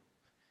limited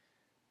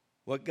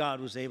what God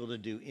was able to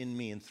do in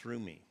me and through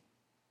me.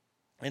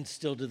 And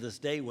still to this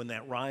day, when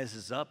that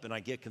rises up and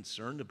I get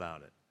concerned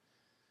about it,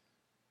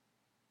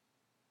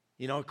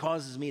 it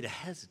causes me to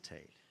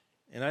hesitate.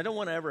 And I don't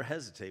want to ever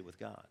hesitate with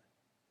God.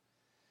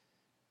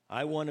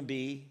 I want to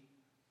be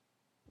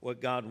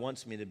what God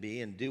wants me to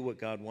be and do what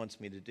God wants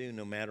me to do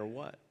no matter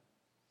what.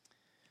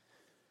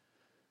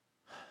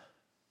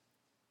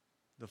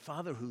 The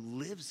Father who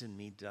lives in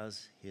me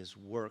does his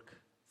work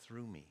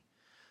through me.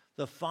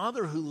 The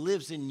Father who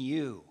lives in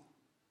you,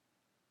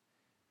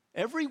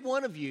 every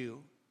one of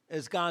you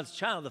as God's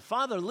child, the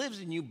Father lives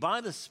in you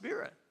by the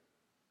Spirit.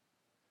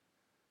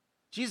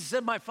 Jesus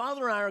said, my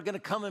Father and I are going to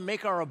come and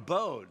make our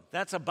abode.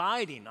 That's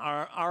abiding,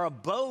 our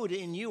abode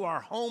in you,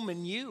 our home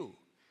in you.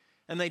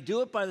 And they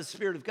do it by the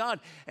Spirit of God.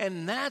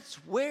 And that's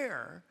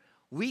where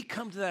we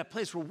come to that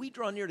place where we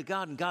draw near to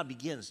God and God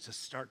begins to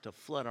start to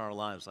flood our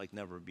lives like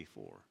never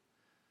before.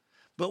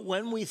 But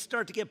when we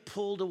start to get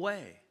pulled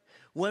away,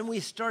 when we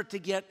start to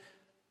get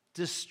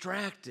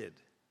distracted,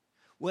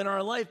 when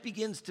our life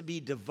begins to be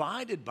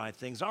divided by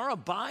things, our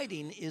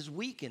abiding is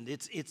weakened,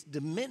 it's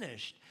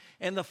diminished,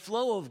 and the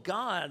flow of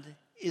God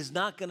is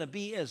not going to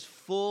be as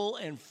full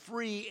and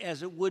free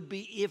as it would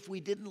be if we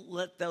didn't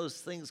let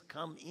those things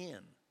come in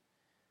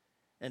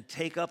and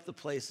take up the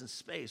place and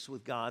space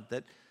with God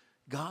that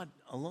God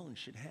alone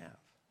should have.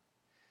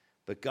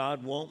 But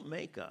God won't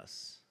make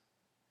us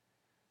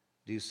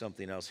do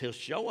something else. He'll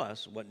show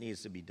us what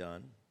needs to be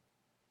done.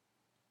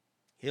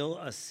 He'll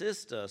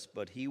assist us,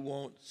 but he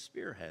won't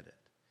spearhead it.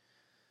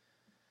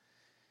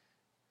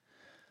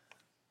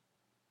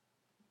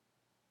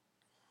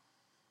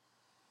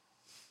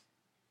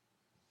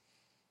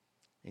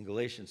 In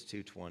Galatians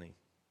 2:20,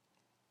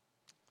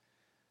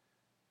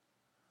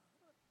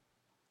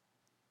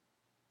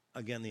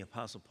 again, the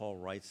Apostle Paul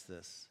writes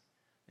this,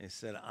 and he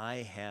said, I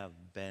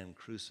have been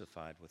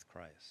crucified with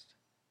Christ.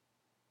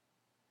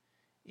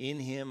 In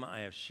him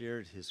I have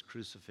shared his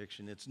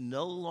crucifixion. It's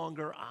no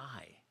longer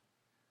I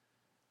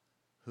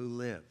who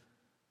live,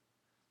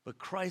 but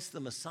Christ the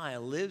Messiah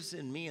lives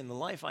in me, and the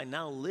life I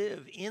now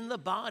live in the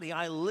body,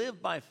 I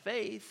live by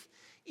faith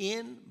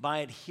in, by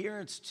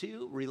adherence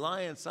to,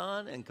 reliance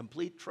on, and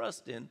complete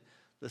trust in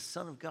the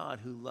Son of God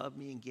who loved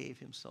me and gave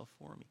himself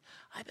for me.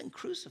 I've been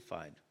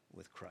crucified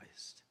with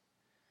Christ.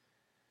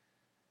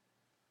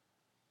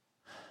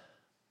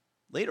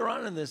 Later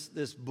on in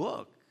this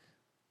book,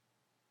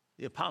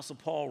 the Apostle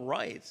Paul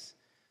writes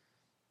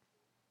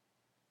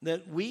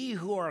that we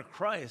who are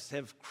Christ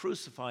have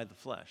crucified the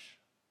flesh.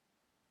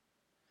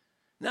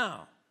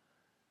 Now,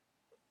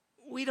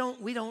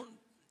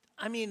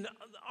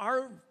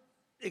 our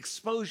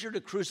exposure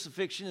to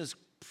crucifixion is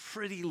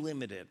pretty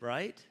limited,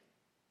 right?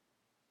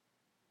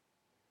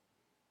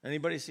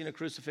 Anybody seen a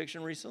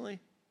crucifixion recently?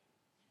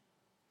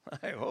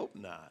 I hope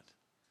not.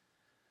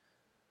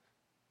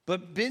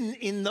 But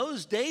in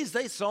those days,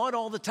 they saw it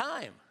all the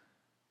time.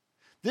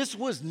 This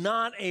was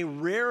not a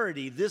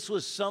rarity. This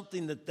was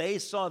something that they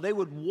saw. They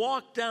would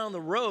walk down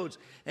the roads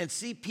and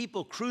see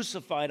people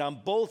crucified on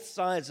both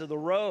sides of the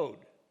road.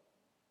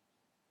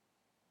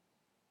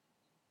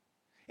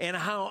 And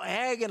how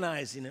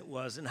agonizing it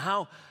was and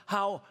how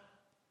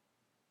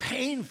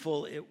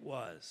painful it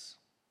was.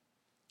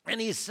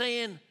 And he's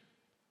saying,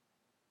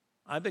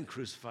 I've been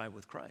crucified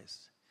with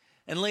Christ.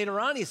 And later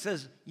on he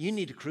says, you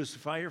need to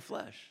crucify your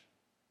flesh.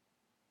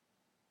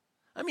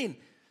 I mean,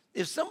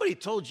 if somebody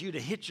told you to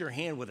hit your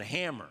hand with a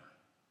hammer,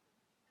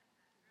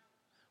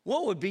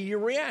 what would be your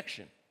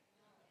reaction?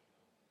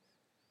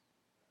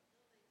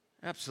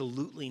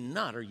 Absolutely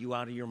not. Are you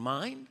out of your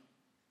mind?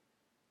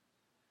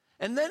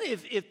 And then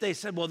if they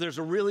said, well, there's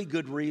a really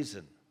good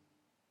reason.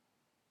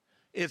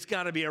 It's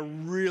got to be a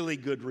really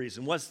good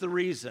reason. What's the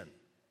reason?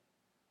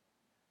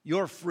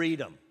 Your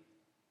freedom.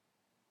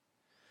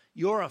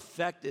 Your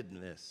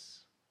effectiveness.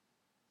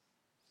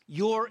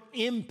 Your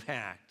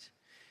impact.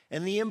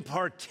 And the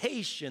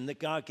impartation that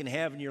God can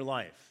have in your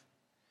life.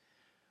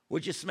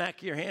 Would you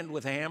smack your hand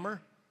with a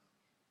hammer?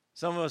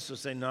 Some of us would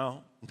say,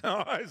 no,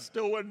 I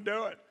still wouldn't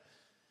do it.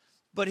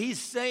 But he's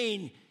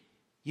saying,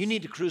 You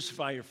need to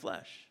crucify your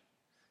flesh.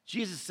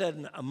 Jesus said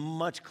in a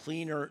much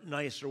cleaner,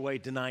 nicer way,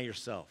 deny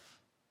yourself.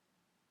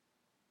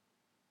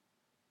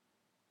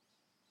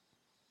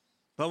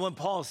 But when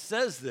Paul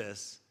says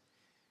this,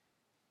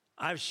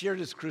 I've shared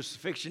his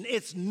crucifixion.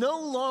 It's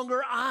no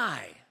longer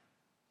I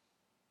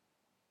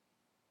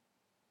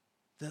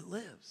that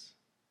lives.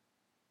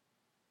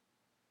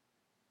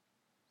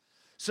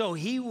 So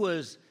he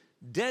was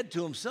dead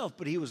to himself,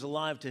 but he was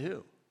alive to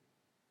who?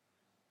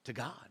 To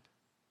God.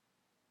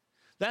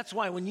 That's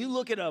why when you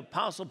look at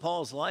Apostle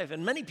Paul's life,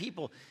 and many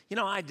people,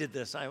 I did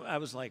this. I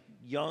was like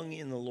young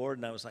in the Lord,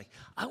 and I was like,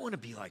 I want to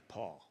be like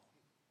Paul.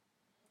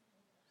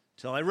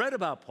 So I read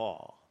about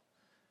Paul.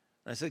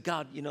 And I said,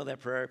 God, that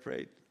prayer I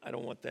prayed? I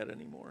don't want that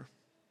anymore.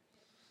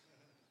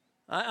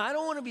 I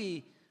don't want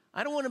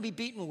to be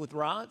beaten with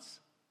rods.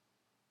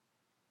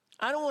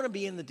 I don't want to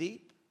be in the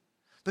deep.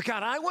 But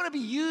God, I want to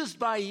be used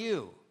by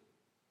you.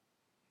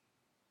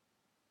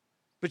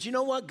 But you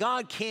know what?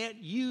 God can't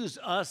use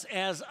us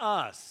as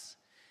us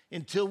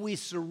until we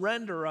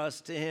surrender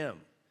us to him.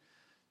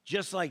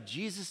 Just like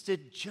Jesus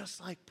did,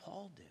 just like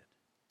Paul did.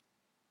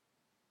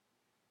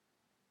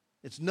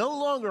 It's no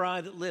longer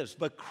I that lives,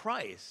 but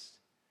Christ,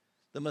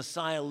 the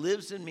Messiah,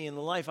 lives in me. In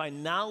the life I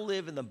now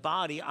live in the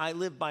body, I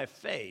live by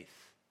faith,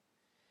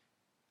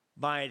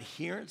 by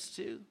adherence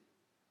to,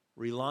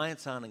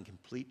 reliance on, and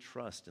complete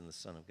trust in the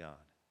Son of God.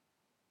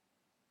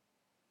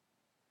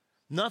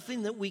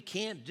 Nothing that we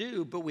can't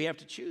do, but we have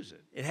to choose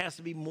it. It has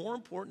to be more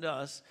important to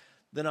us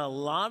than a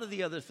lot of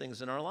the other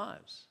things in our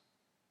lives.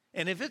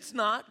 And if it's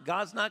not,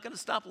 God's not going to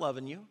stop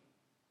loving you.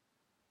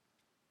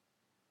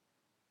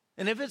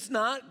 And if it's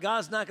not,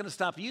 God's not going to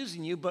stop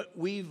using you, but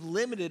we've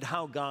limited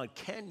how God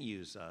can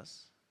use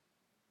us.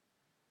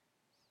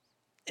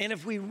 And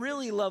if we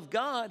really love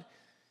God,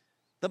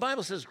 the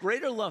Bible says,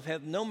 greater love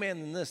hath no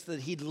man than this, that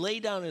he'd lay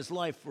down his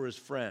life for his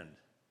friend.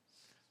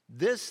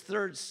 This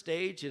third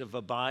stage of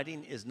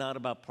abiding is not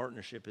about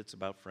partnership, it's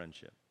about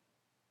friendship.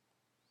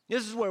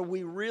 This is where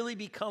we really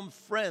become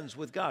friends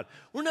with God.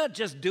 We're not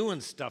just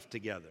doing stuff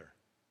together.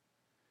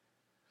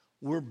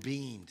 We're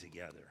being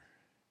together.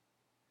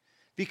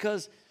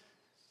 Because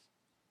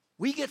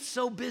we get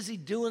so busy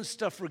doing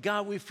stuff for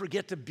God, we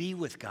forget to be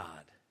with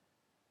God.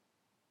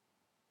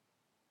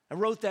 I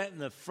wrote that in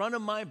the front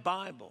of my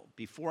Bible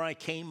before I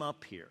came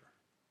up here.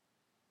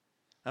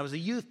 I was a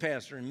youth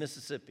pastor in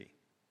Mississippi.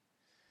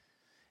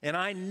 And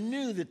I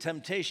knew the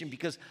temptation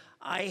because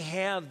I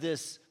have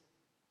this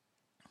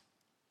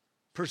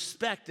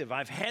perspective.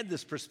 I've had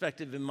this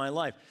perspective in my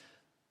life.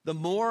 The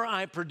more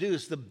I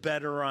produce, the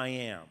better I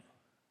am.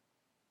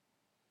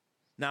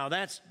 Now,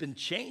 that's been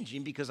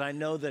changing because I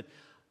know that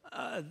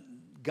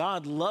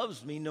God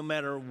loves me no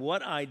matter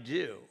what I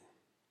do.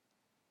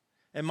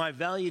 And my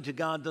value to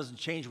God doesn't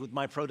change with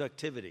my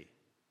productivity.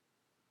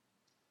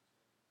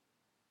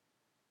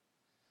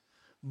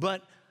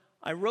 But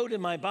I wrote in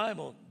my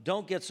Bible,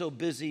 don't get so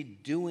busy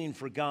doing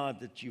for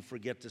God that you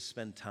forget to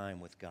spend time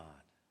with God.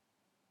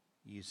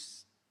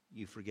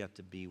 You forget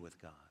to be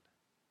with God.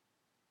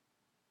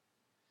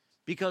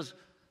 Because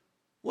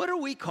what are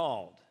we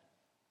called?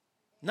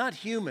 Not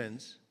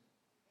humans.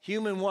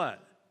 Human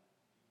what?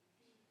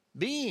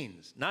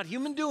 Beings. Not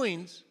human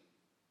doings.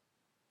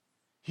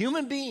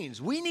 Human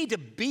beings. We need to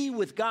be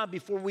with God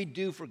before we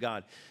do for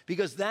God.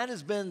 Because that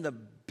has been the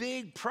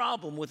big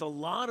problem with a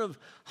lot of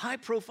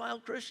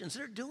high-profile Christians.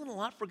 They're doing a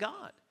lot for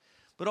God.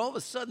 But all of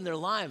a sudden, their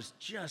lives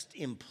just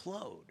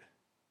implode.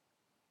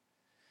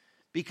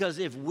 Because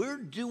if we're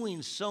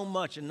doing so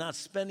much and not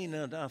spending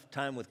enough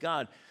time with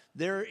God,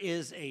 there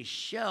is a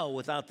shell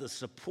without the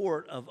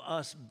support of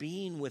us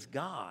being with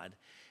God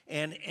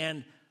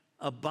and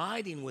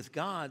abiding with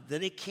God,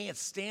 that it can't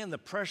stand the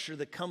pressure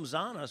that comes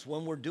on us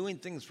when we're doing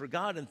things for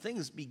God and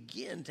things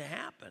begin to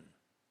happen.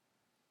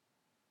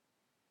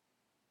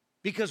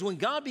 Because when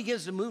God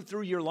begins to move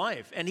through your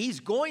life, and he's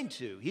going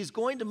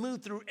to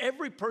move through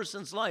every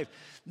person's life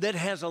that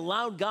has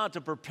allowed God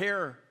to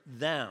prepare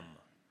them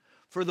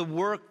for the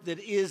work that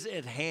is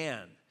at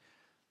hand.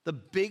 The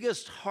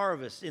biggest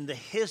harvest in the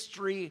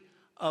history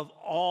of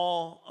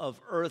all of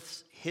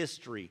Earth's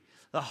history,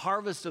 the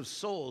harvest of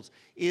souls,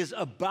 is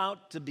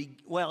about to be,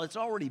 well, it's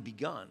already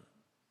begun.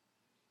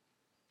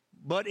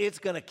 But it's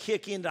going to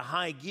kick into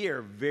high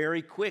gear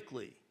very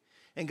quickly.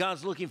 And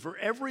God's looking for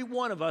every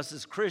one of us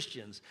as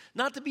Christians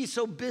not to be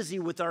so busy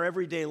with our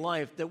everyday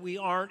life that we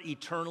aren't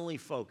eternally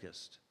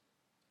focused.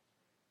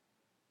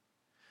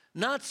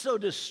 Not so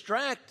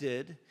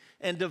distracted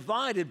and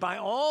divided by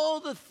all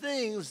the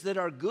things that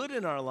are good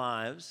in our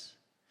lives,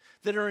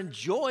 that are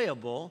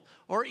enjoyable,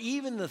 or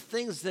even the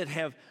things that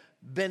have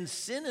been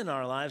sin in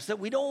our lives, that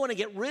we don't want to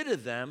get rid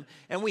of them,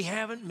 and we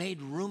haven't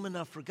made room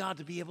enough for God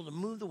to be able to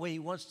move the way he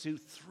wants to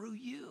through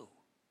you.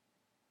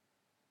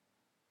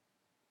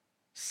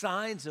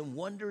 Signs and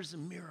wonders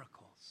and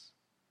miracles.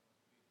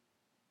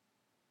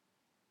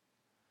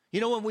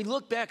 You know, when we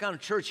look back on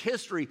church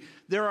history,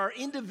 there are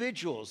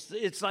individuals,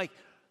 it's like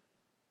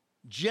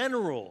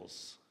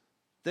generals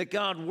that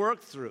God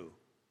worked through.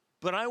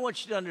 But I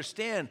want you to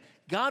understand,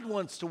 God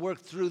wants to work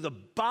through the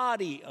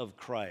body of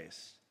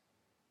Christ.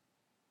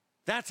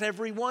 That's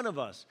every one of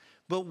us.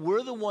 But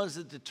we're the ones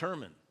that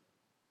determine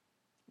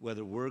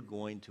whether we're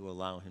going to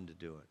allow him to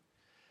do it.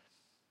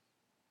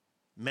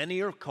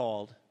 Many are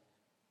called.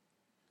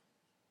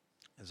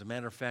 As a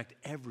matter of fact,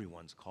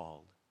 everyone's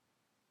called.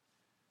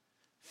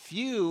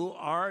 Few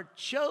are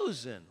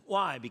chosen.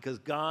 Why? Because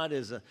God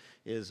is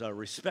a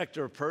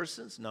respecter of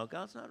persons? No,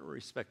 God's not a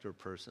respecter of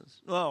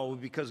persons. No,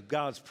 because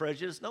God's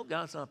prejudiced? No,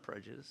 God's not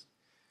prejudiced.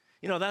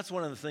 You know, that's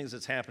one of the things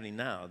that's happening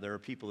now. There are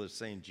people that are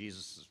saying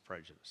Jesus is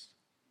prejudiced.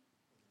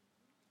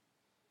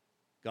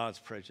 God's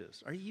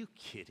prejudiced. Are you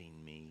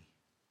kidding me?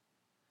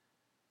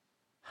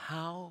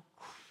 How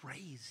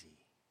crazy.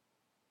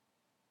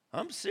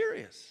 I'm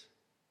serious.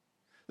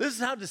 This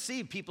is how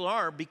deceived people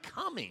are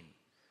becoming.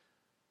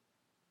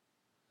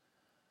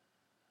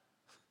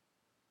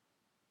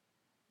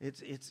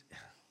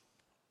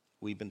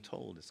 We've been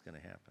told it's going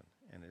to happen,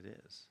 and it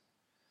is.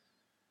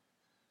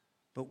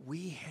 But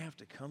we have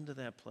to come to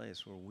that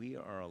place where we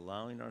are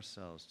allowing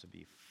ourselves to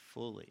be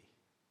fully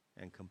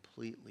and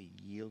completely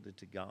yielded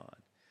to God,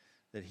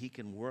 that he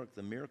can work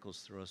the miracles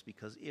through us,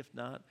 because if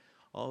not,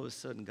 all of a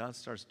sudden God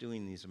starts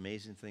doing these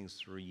amazing things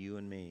through you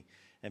and me,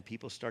 and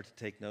people start to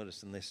take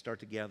notice, and they start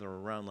to gather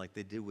around like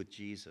they did with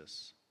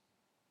Jesus.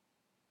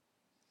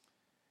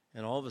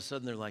 And all of a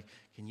sudden they're like,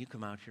 can you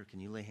come out here? Can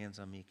you lay hands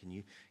on me? Can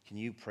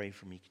you pray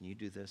for me? Can you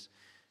do this?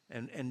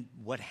 And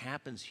what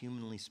happens,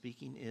 humanly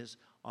speaking, is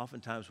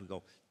oftentimes we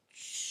go,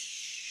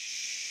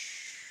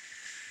 shh.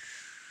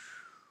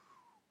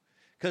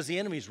 Because the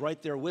enemy's right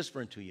there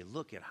whispering to you,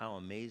 look at how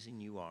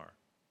amazing you are.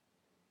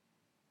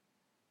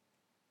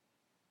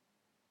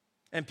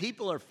 And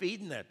people are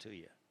feeding that to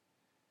you.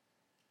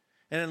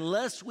 And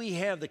unless we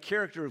have the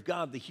character of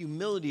God, the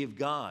humility of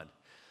God,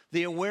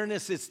 the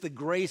awareness it's the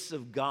grace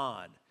of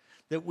God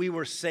that we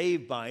were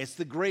saved by, it's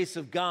the grace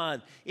of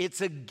God,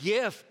 it's a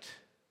gift.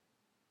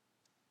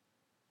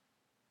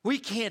 We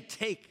can't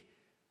take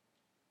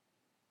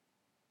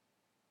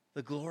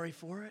the glory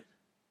for it.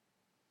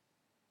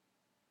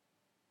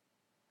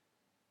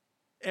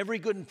 Every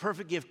good and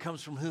perfect gift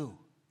comes from who?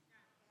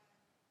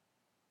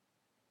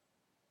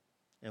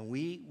 And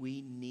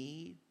we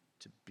need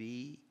to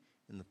be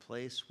in the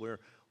place where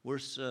we're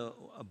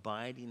so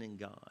abiding in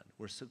God.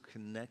 We're so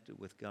connected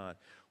with God.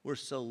 We're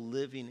so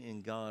living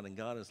in God, and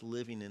God is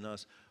living in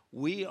us.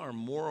 We are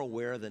more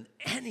aware than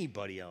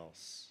anybody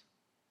else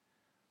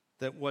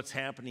that what's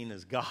happening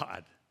is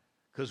God.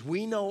 Because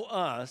we know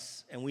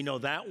us, and we know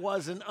that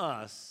wasn't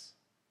us.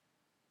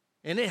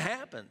 And it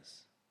happens.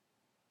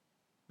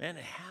 Man,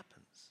 it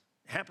happens.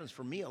 It happens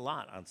for me a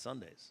lot on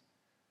Sundays.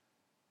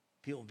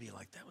 People will be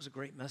like, that was a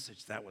great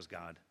message. That was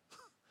God.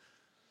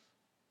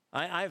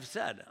 I've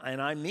said,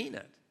 and I mean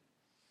it,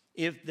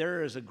 if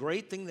there is a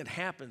great thing that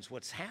happens,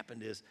 what's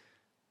happened is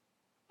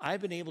I've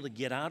been able to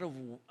get out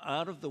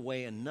of the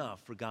way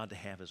enough for God to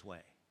have his way.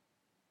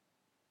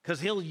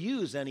 Because he'll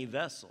use any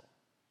vessel.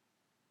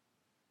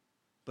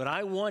 But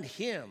I want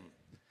him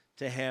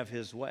to have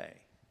his way.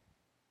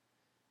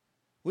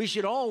 We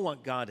should all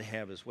want God to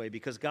have his way,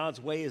 because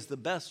God's way is the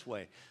best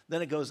way.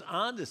 Then it goes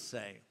on to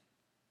say,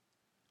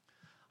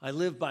 I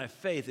live by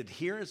faith,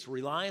 adherence,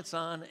 reliance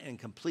on, and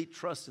complete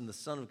trust in the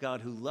Son of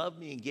God who loved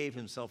me and gave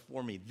himself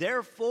for me.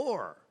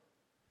 Therefore,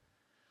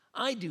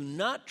 I do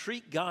not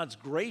treat God's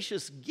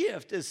gracious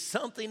gift as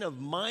something of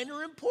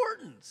minor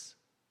importance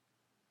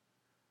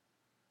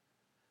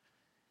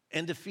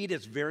and defeat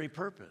its very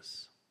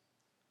purpose.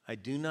 I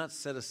do not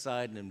set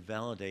aside and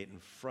invalidate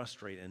and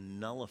frustrate and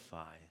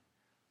nullify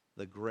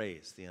the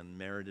grace, the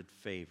unmerited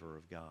favor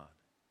of God.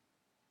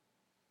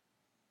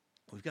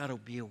 We've got to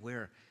be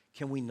aware.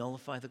 Can we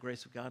nullify the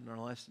grace of God in our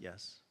lives?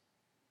 Yes.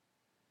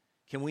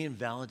 Can we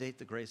invalidate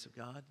the grace of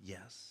God?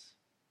 Yes.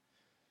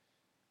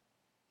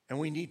 And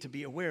we need to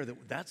be aware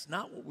that that's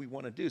not what we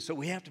want to do. So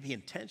we have to be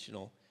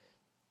intentional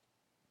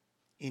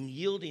in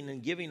yielding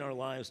and giving our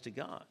lives to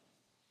God.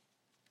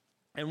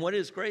 And what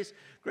is grace?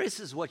 Grace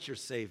is what you're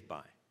saved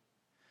by.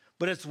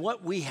 But it's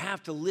what we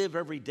have to live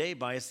every day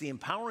by. It's the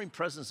empowering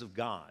presence of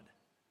God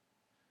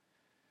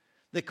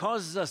that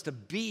causes us to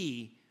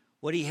be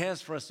what he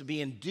has for us to be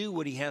and do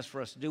what he has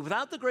for us to do.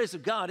 Without the grace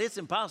of God, it's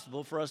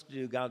impossible for us to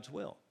do God's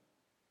will.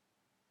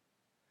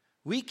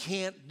 We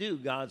can't do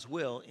God's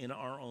will in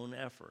our own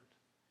effort,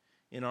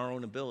 in our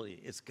own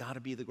ability. It's got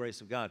to be the grace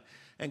of God.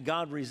 And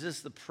God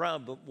resists the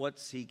proud, but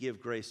what's he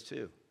give grace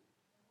to?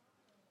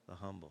 The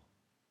humble.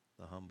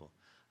 The humble.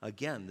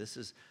 Again, this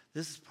is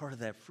part of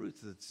that fruit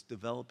that's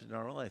developed in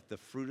our life, the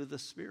fruit of the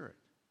Spirit.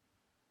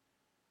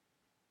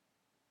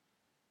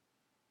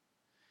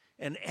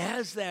 And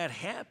as that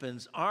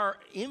happens, our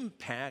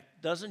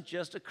impact doesn't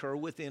just occur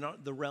within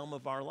the realm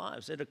of our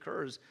lives. It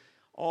occurs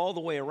all the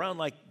way around.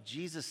 Like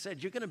Jesus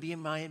said, you're going to be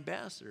my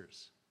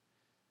ambassadors.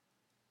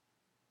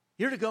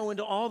 You're to go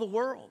into all the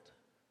world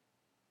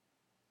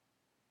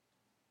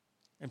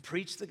and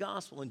preach the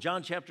gospel. In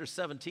John chapter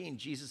 17,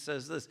 Jesus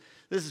says this.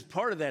 This is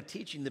part of that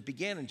teaching that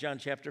began in John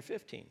chapter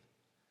 15.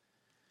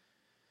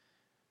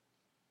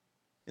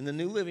 In the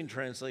New Living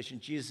Translation,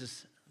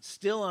 Jesus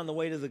still on the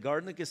way to the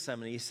Garden of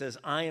Gethsemane, he says,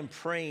 I am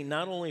praying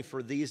not only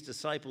for these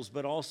disciples,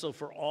 but also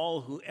for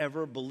all who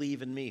ever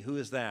believe in me. Who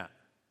is that?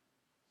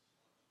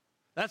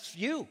 That's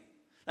you.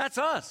 That's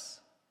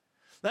us.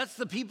 That's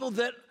the people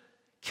that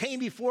came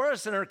before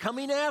us and are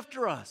coming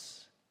after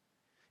us.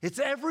 It's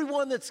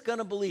everyone that's going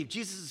to believe.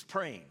 Jesus is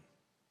praying.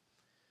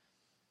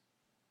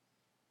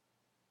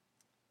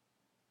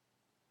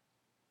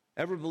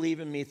 Ever believe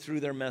in me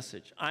through their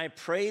message. I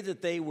pray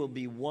that they will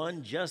be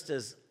one just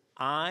as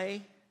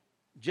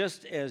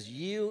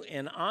you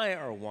and I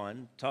are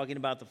one, talking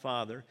about the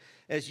Father,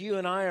 as you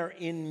and I are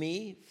in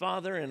me,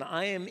 Father, and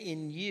I am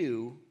in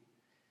you,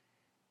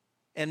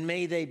 and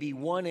may they be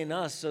one in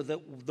us so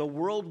that the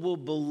world will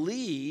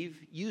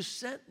believe you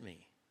sent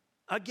me.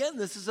 Again,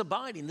 this is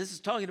abiding. This is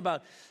talking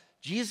about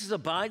Jesus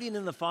abiding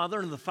in the Father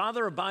and the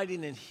Father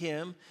abiding in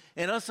him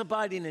and us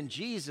abiding in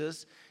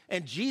Jesus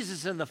and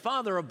Jesus and the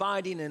Father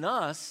abiding in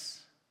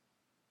us.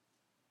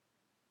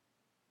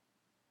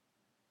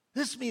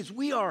 This means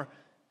we are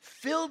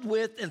filled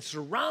with and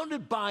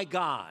surrounded by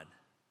God.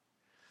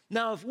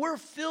 Now, if we're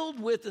filled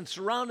with and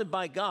surrounded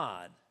by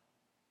God,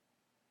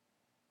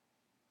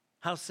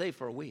 how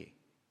safe are we?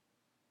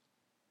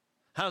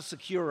 How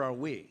secure are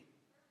we?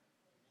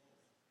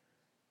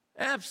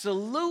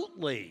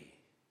 Absolutely.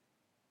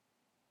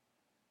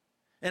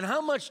 And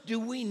how much do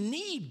we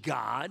need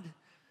God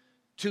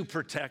to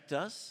protect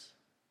us,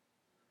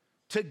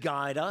 to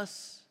guide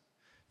us,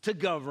 to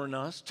govern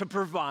us, to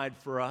provide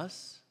for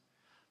us?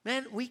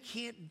 Man, we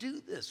can't do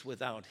this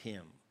without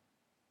him.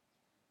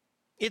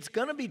 It's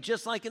going to be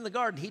just like in the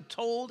garden. He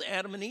told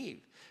Adam and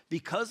Eve,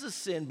 because of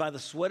sin, by the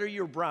sweat of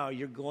your brow,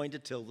 you're going to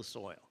till the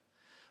soil.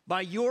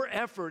 By your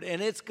effort,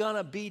 and it's going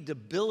to be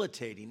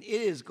debilitating.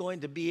 It is going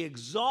to be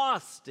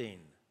exhausting.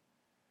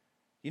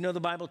 You know,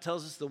 the Bible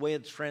tells us the way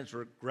of the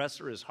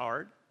transgressor is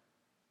hard.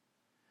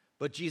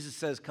 But Jesus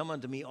says, come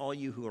unto me, all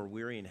you who are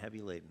weary and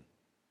heavy laden,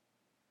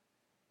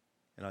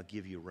 and I'll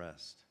give you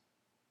rest.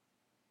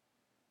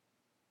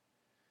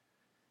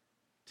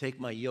 Take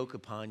my yoke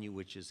upon you,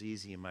 which is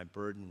easy, and my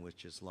burden,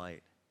 which is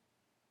light,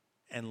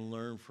 and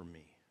learn from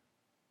me,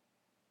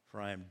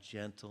 for I am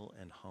gentle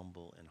and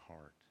humble in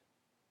heart.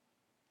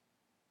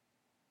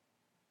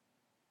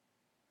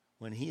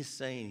 When he's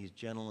saying he's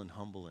gentle and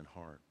humble in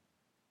heart,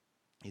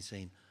 he's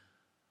saying,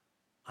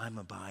 I'm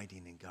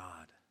abiding in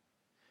God.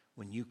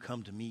 When you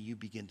come to me, you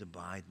begin to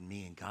abide in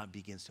me, and God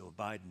begins to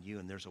abide in you,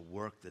 and there's a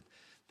work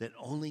that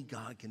only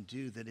God can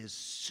do that is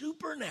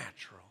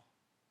supernatural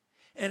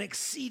and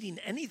exceeding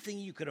anything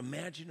you could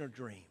imagine or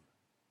dream.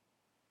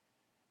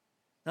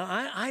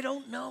 Now, I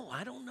don't know.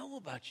 I don't know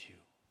about you.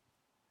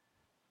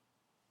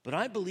 But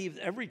I believe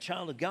every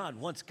child of God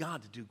wants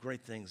God to do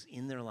great things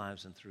in their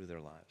lives and through their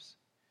lives.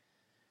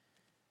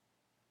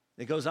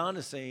 It goes on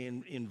to say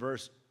in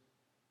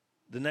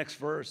the next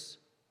verse,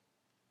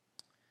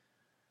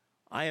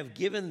 I have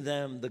given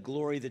them the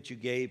glory that you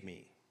gave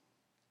me,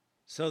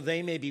 so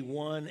they may be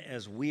one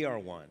as we are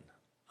one.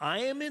 I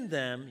am in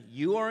them,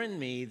 you are in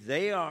me,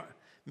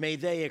 may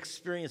they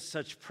experience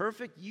such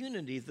perfect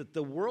unity that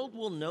the world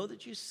will know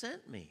that you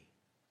sent me,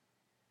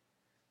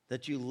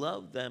 that you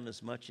love them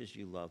as much as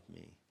you love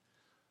me.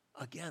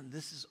 Again,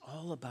 this is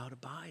all about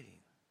abiding.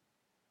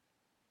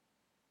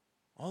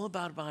 All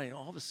about abiding.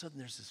 All of a sudden,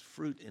 there's this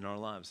fruit in our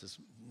lives, this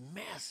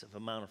massive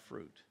amount of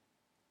fruit.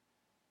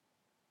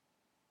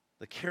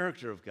 The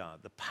character of God,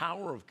 the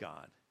power of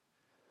God,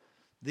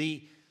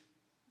 the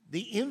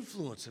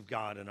influence of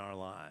God in our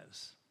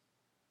lives,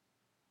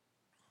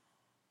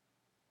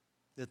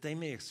 that they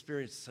may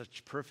experience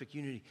such perfect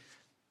unity.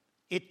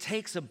 It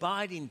takes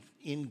abiding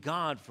in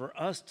God for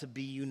us to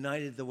be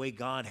united the way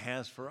God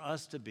has for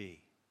us to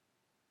be.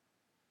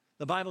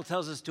 The Bible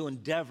tells us to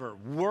endeavor,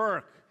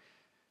 work,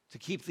 to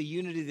keep the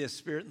unity of the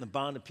Spirit and the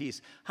bond of peace.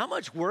 How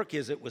much work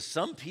is it with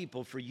some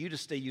people for you to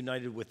stay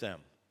united with them?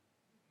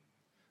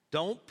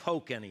 Don't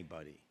poke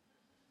anybody.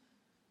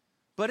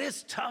 But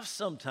it's tough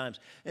sometimes.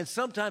 And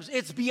sometimes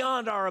it's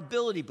beyond our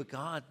ability. But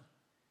God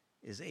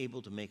is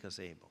able to make us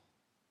able.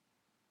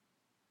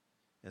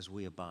 As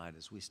we abide,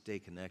 as we stay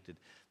connected,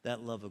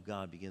 that love of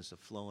God begins to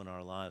flow in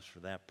our lives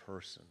for that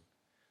person,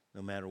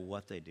 no matter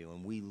what they do.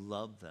 And we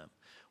love them.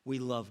 We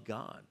love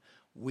God.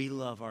 We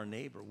love our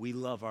neighbor. We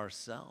love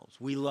ourselves.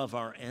 We love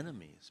our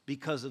enemies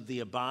because of the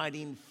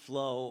abiding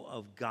flow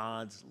of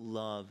God's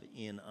love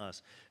in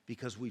us,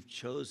 because we've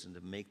chosen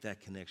to make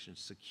that connection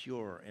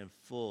secure and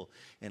full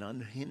and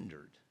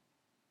unhindered.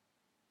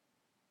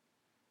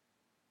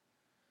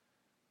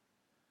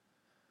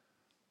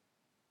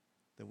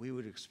 That we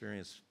would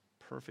experience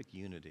perfect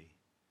unity,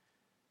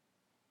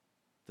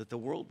 that the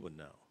world would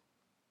know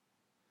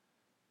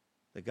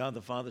that God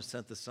the Father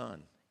sent the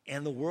Son,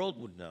 and the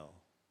world would know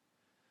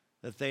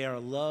that they are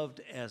loved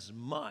as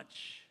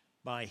much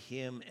by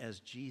him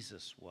as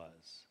Jesus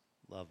was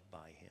loved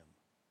by him.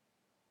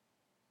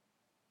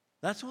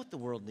 That's what the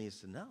world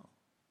needs to know.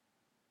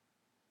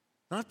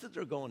 Not that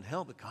they're going to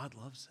hell, but God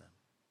loves them.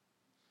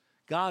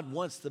 God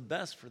wants the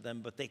best for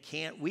them, but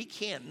we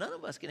can't, none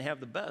of us can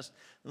have the best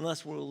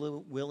unless we're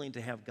willing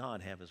to have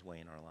God have his way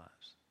in our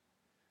lives.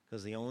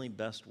 because the only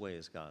best way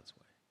is God's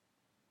way.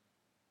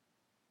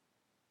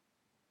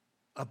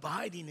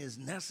 Abiding is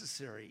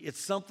necessary. It's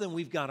something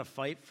we've got to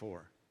fight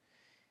for.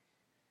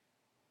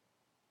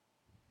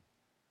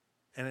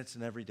 And it's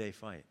an everyday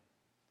fight.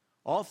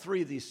 All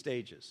three of these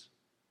stages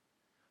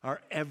are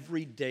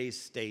everyday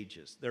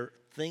stages. They're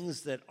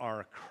things that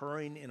are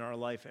occurring in our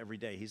life every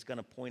day. He's going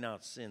to point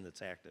out sin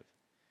that's active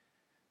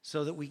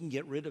so that we can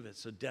get rid of it,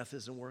 so death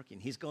isn't working.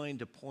 He's going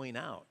to point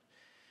out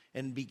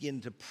and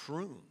begin to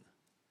prune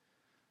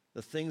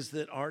the things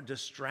that are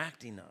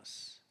distracting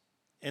us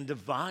and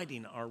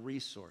dividing our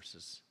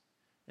resources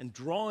and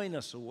drawing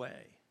us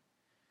away.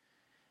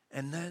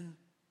 And then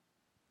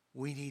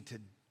we need to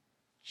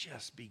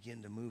just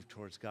begin to move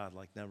towards God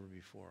like never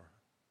before.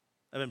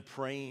 I've been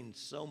praying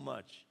so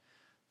much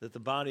that the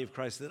body of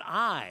Christ,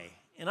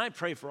 and I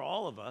pray for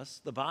all of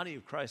us, the body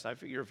of Christ, I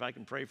figure if I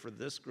can pray for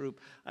this group,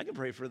 I can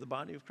pray for the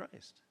body of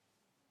Christ.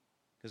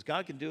 Because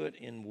God can do it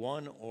in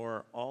one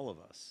or all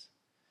of us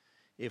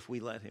if we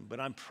let him.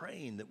 But I'm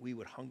praying that we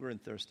would hunger and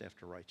thirst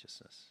after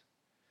righteousness,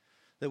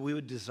 that we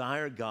would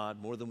desire God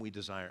more than we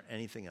desire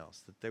anything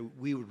else, that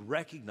we would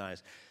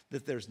recognize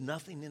that there's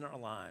nothing in our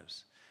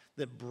lives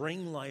that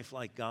bring life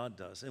like God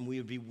does, and we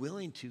would be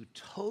willing to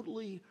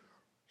totally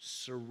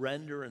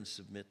surrender and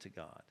submit to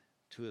God,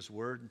 to his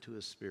word and to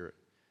his spirit,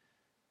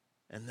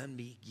 and then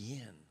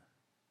begin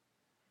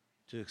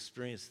to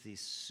experience the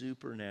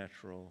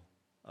supernatural,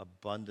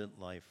 abundant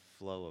life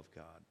flow of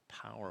God,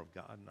 power of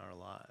God in our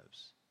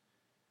lives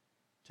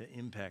to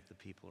impact the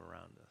people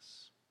around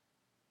us.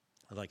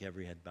 I'd like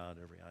every head bowed,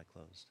 every eye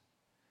closed.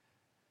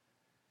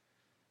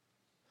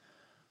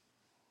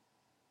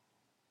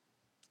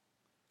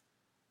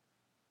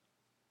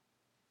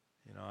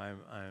 You know,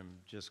 I'm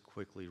just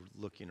quickly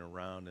looking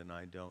around, and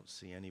I don't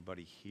see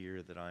anybody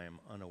here that I am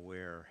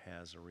unaware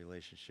has a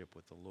relationship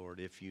with the Lord.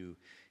 If you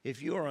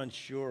are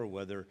unsure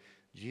whether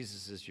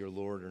Jesus is your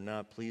Lord or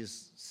not,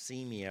 please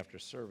see me after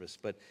service.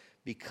 But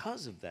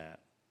because of that,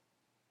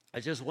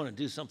 I just want to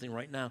do something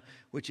right now,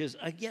 which is,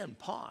 again,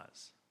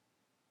 pause.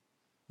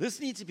 This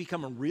needs to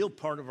become a real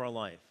part of our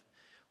life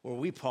where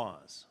we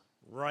pause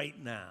right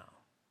now,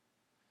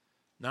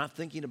 not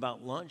thinking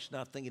about lunch,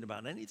 not thinking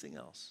about anything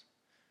else,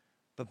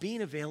 but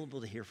being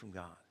available to hear from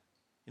God.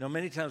 You know,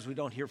 many times we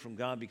don't hear from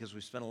God because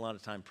we spend a lot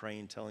of time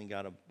praying, telling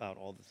God about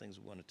all the things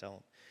we want to tell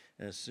him.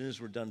 And as soon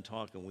as we're done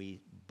talking, we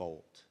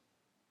bolt.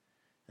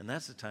 And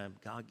that's the time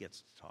God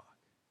gets to talk.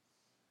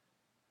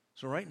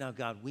 So right now,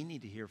 God, we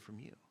need to hear from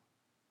you.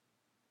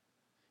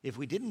 If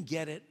we didn't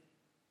get it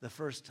the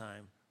first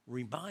time,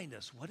 remind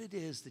us what it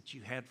is that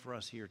you had for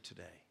us here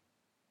today.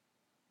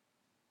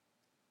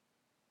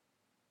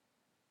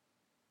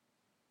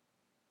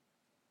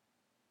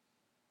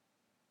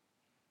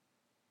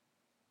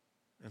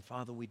 And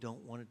Father, we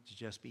don't want it to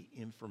just be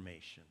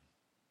information.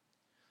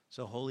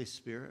 So Holy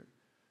Spirit,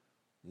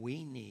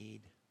 we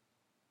need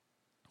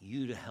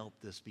you to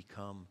help this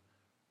become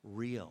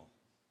real,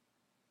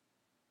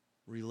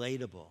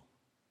 relatable,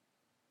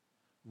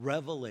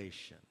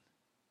 revelation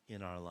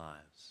in our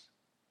lives.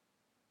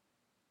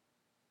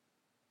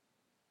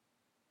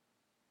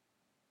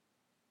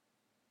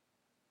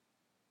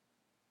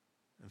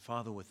 And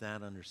Father, with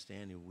that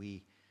understanding,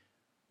 we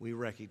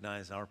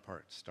recognize our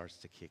part starts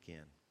to kick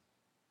in.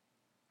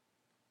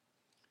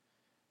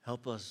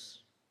 Help us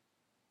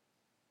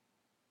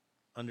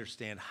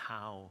understand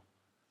how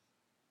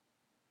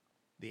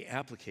the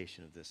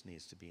application of this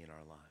needs to be in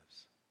our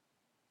lives.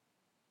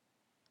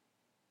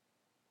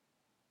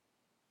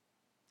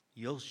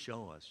 You'll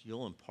show us,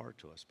 you'll impart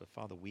to us, but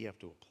Father, we have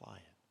to apply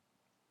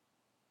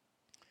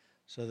it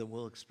so that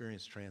we'll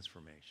experience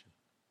transformation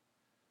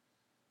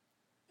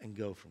and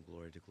go from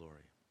glory to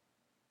glory.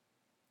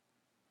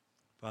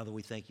 Father,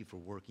 we thank you for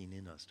working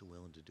in us to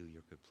will and to do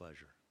your good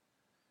pleasure.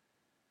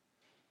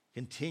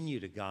 Continue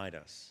to guide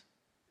us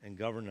and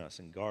govern us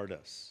and guard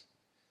us,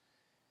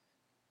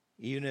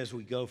 even as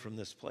we go from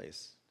this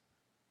place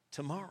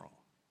tomorrow,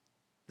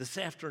 this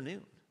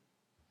afternoon,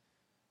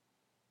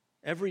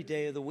 every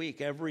day of the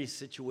week, every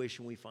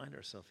situation we find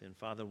ourselves in.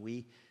 Father,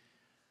 we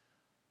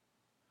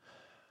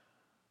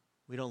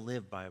don't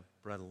live by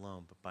bread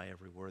alone, but by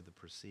every word that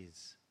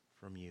proceeds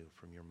from you,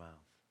 from your mouth.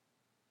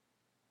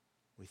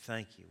 We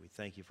thank you. We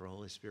thank you for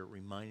Holy Spirit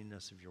reminding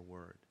us of your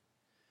word.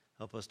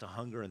 Help us to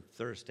hunger and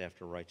thirst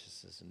after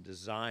righteousness and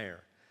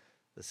desire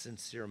the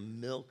sincere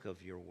milk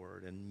of your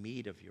word and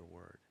meat of your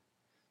word,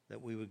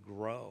 that we would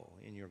grow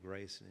in your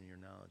grace and in your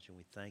knowledge. And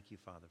we thank you,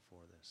 Father,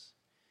 for this.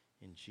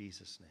 In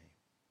Jesus'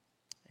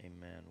 name,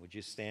 amen. Would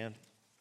you stand?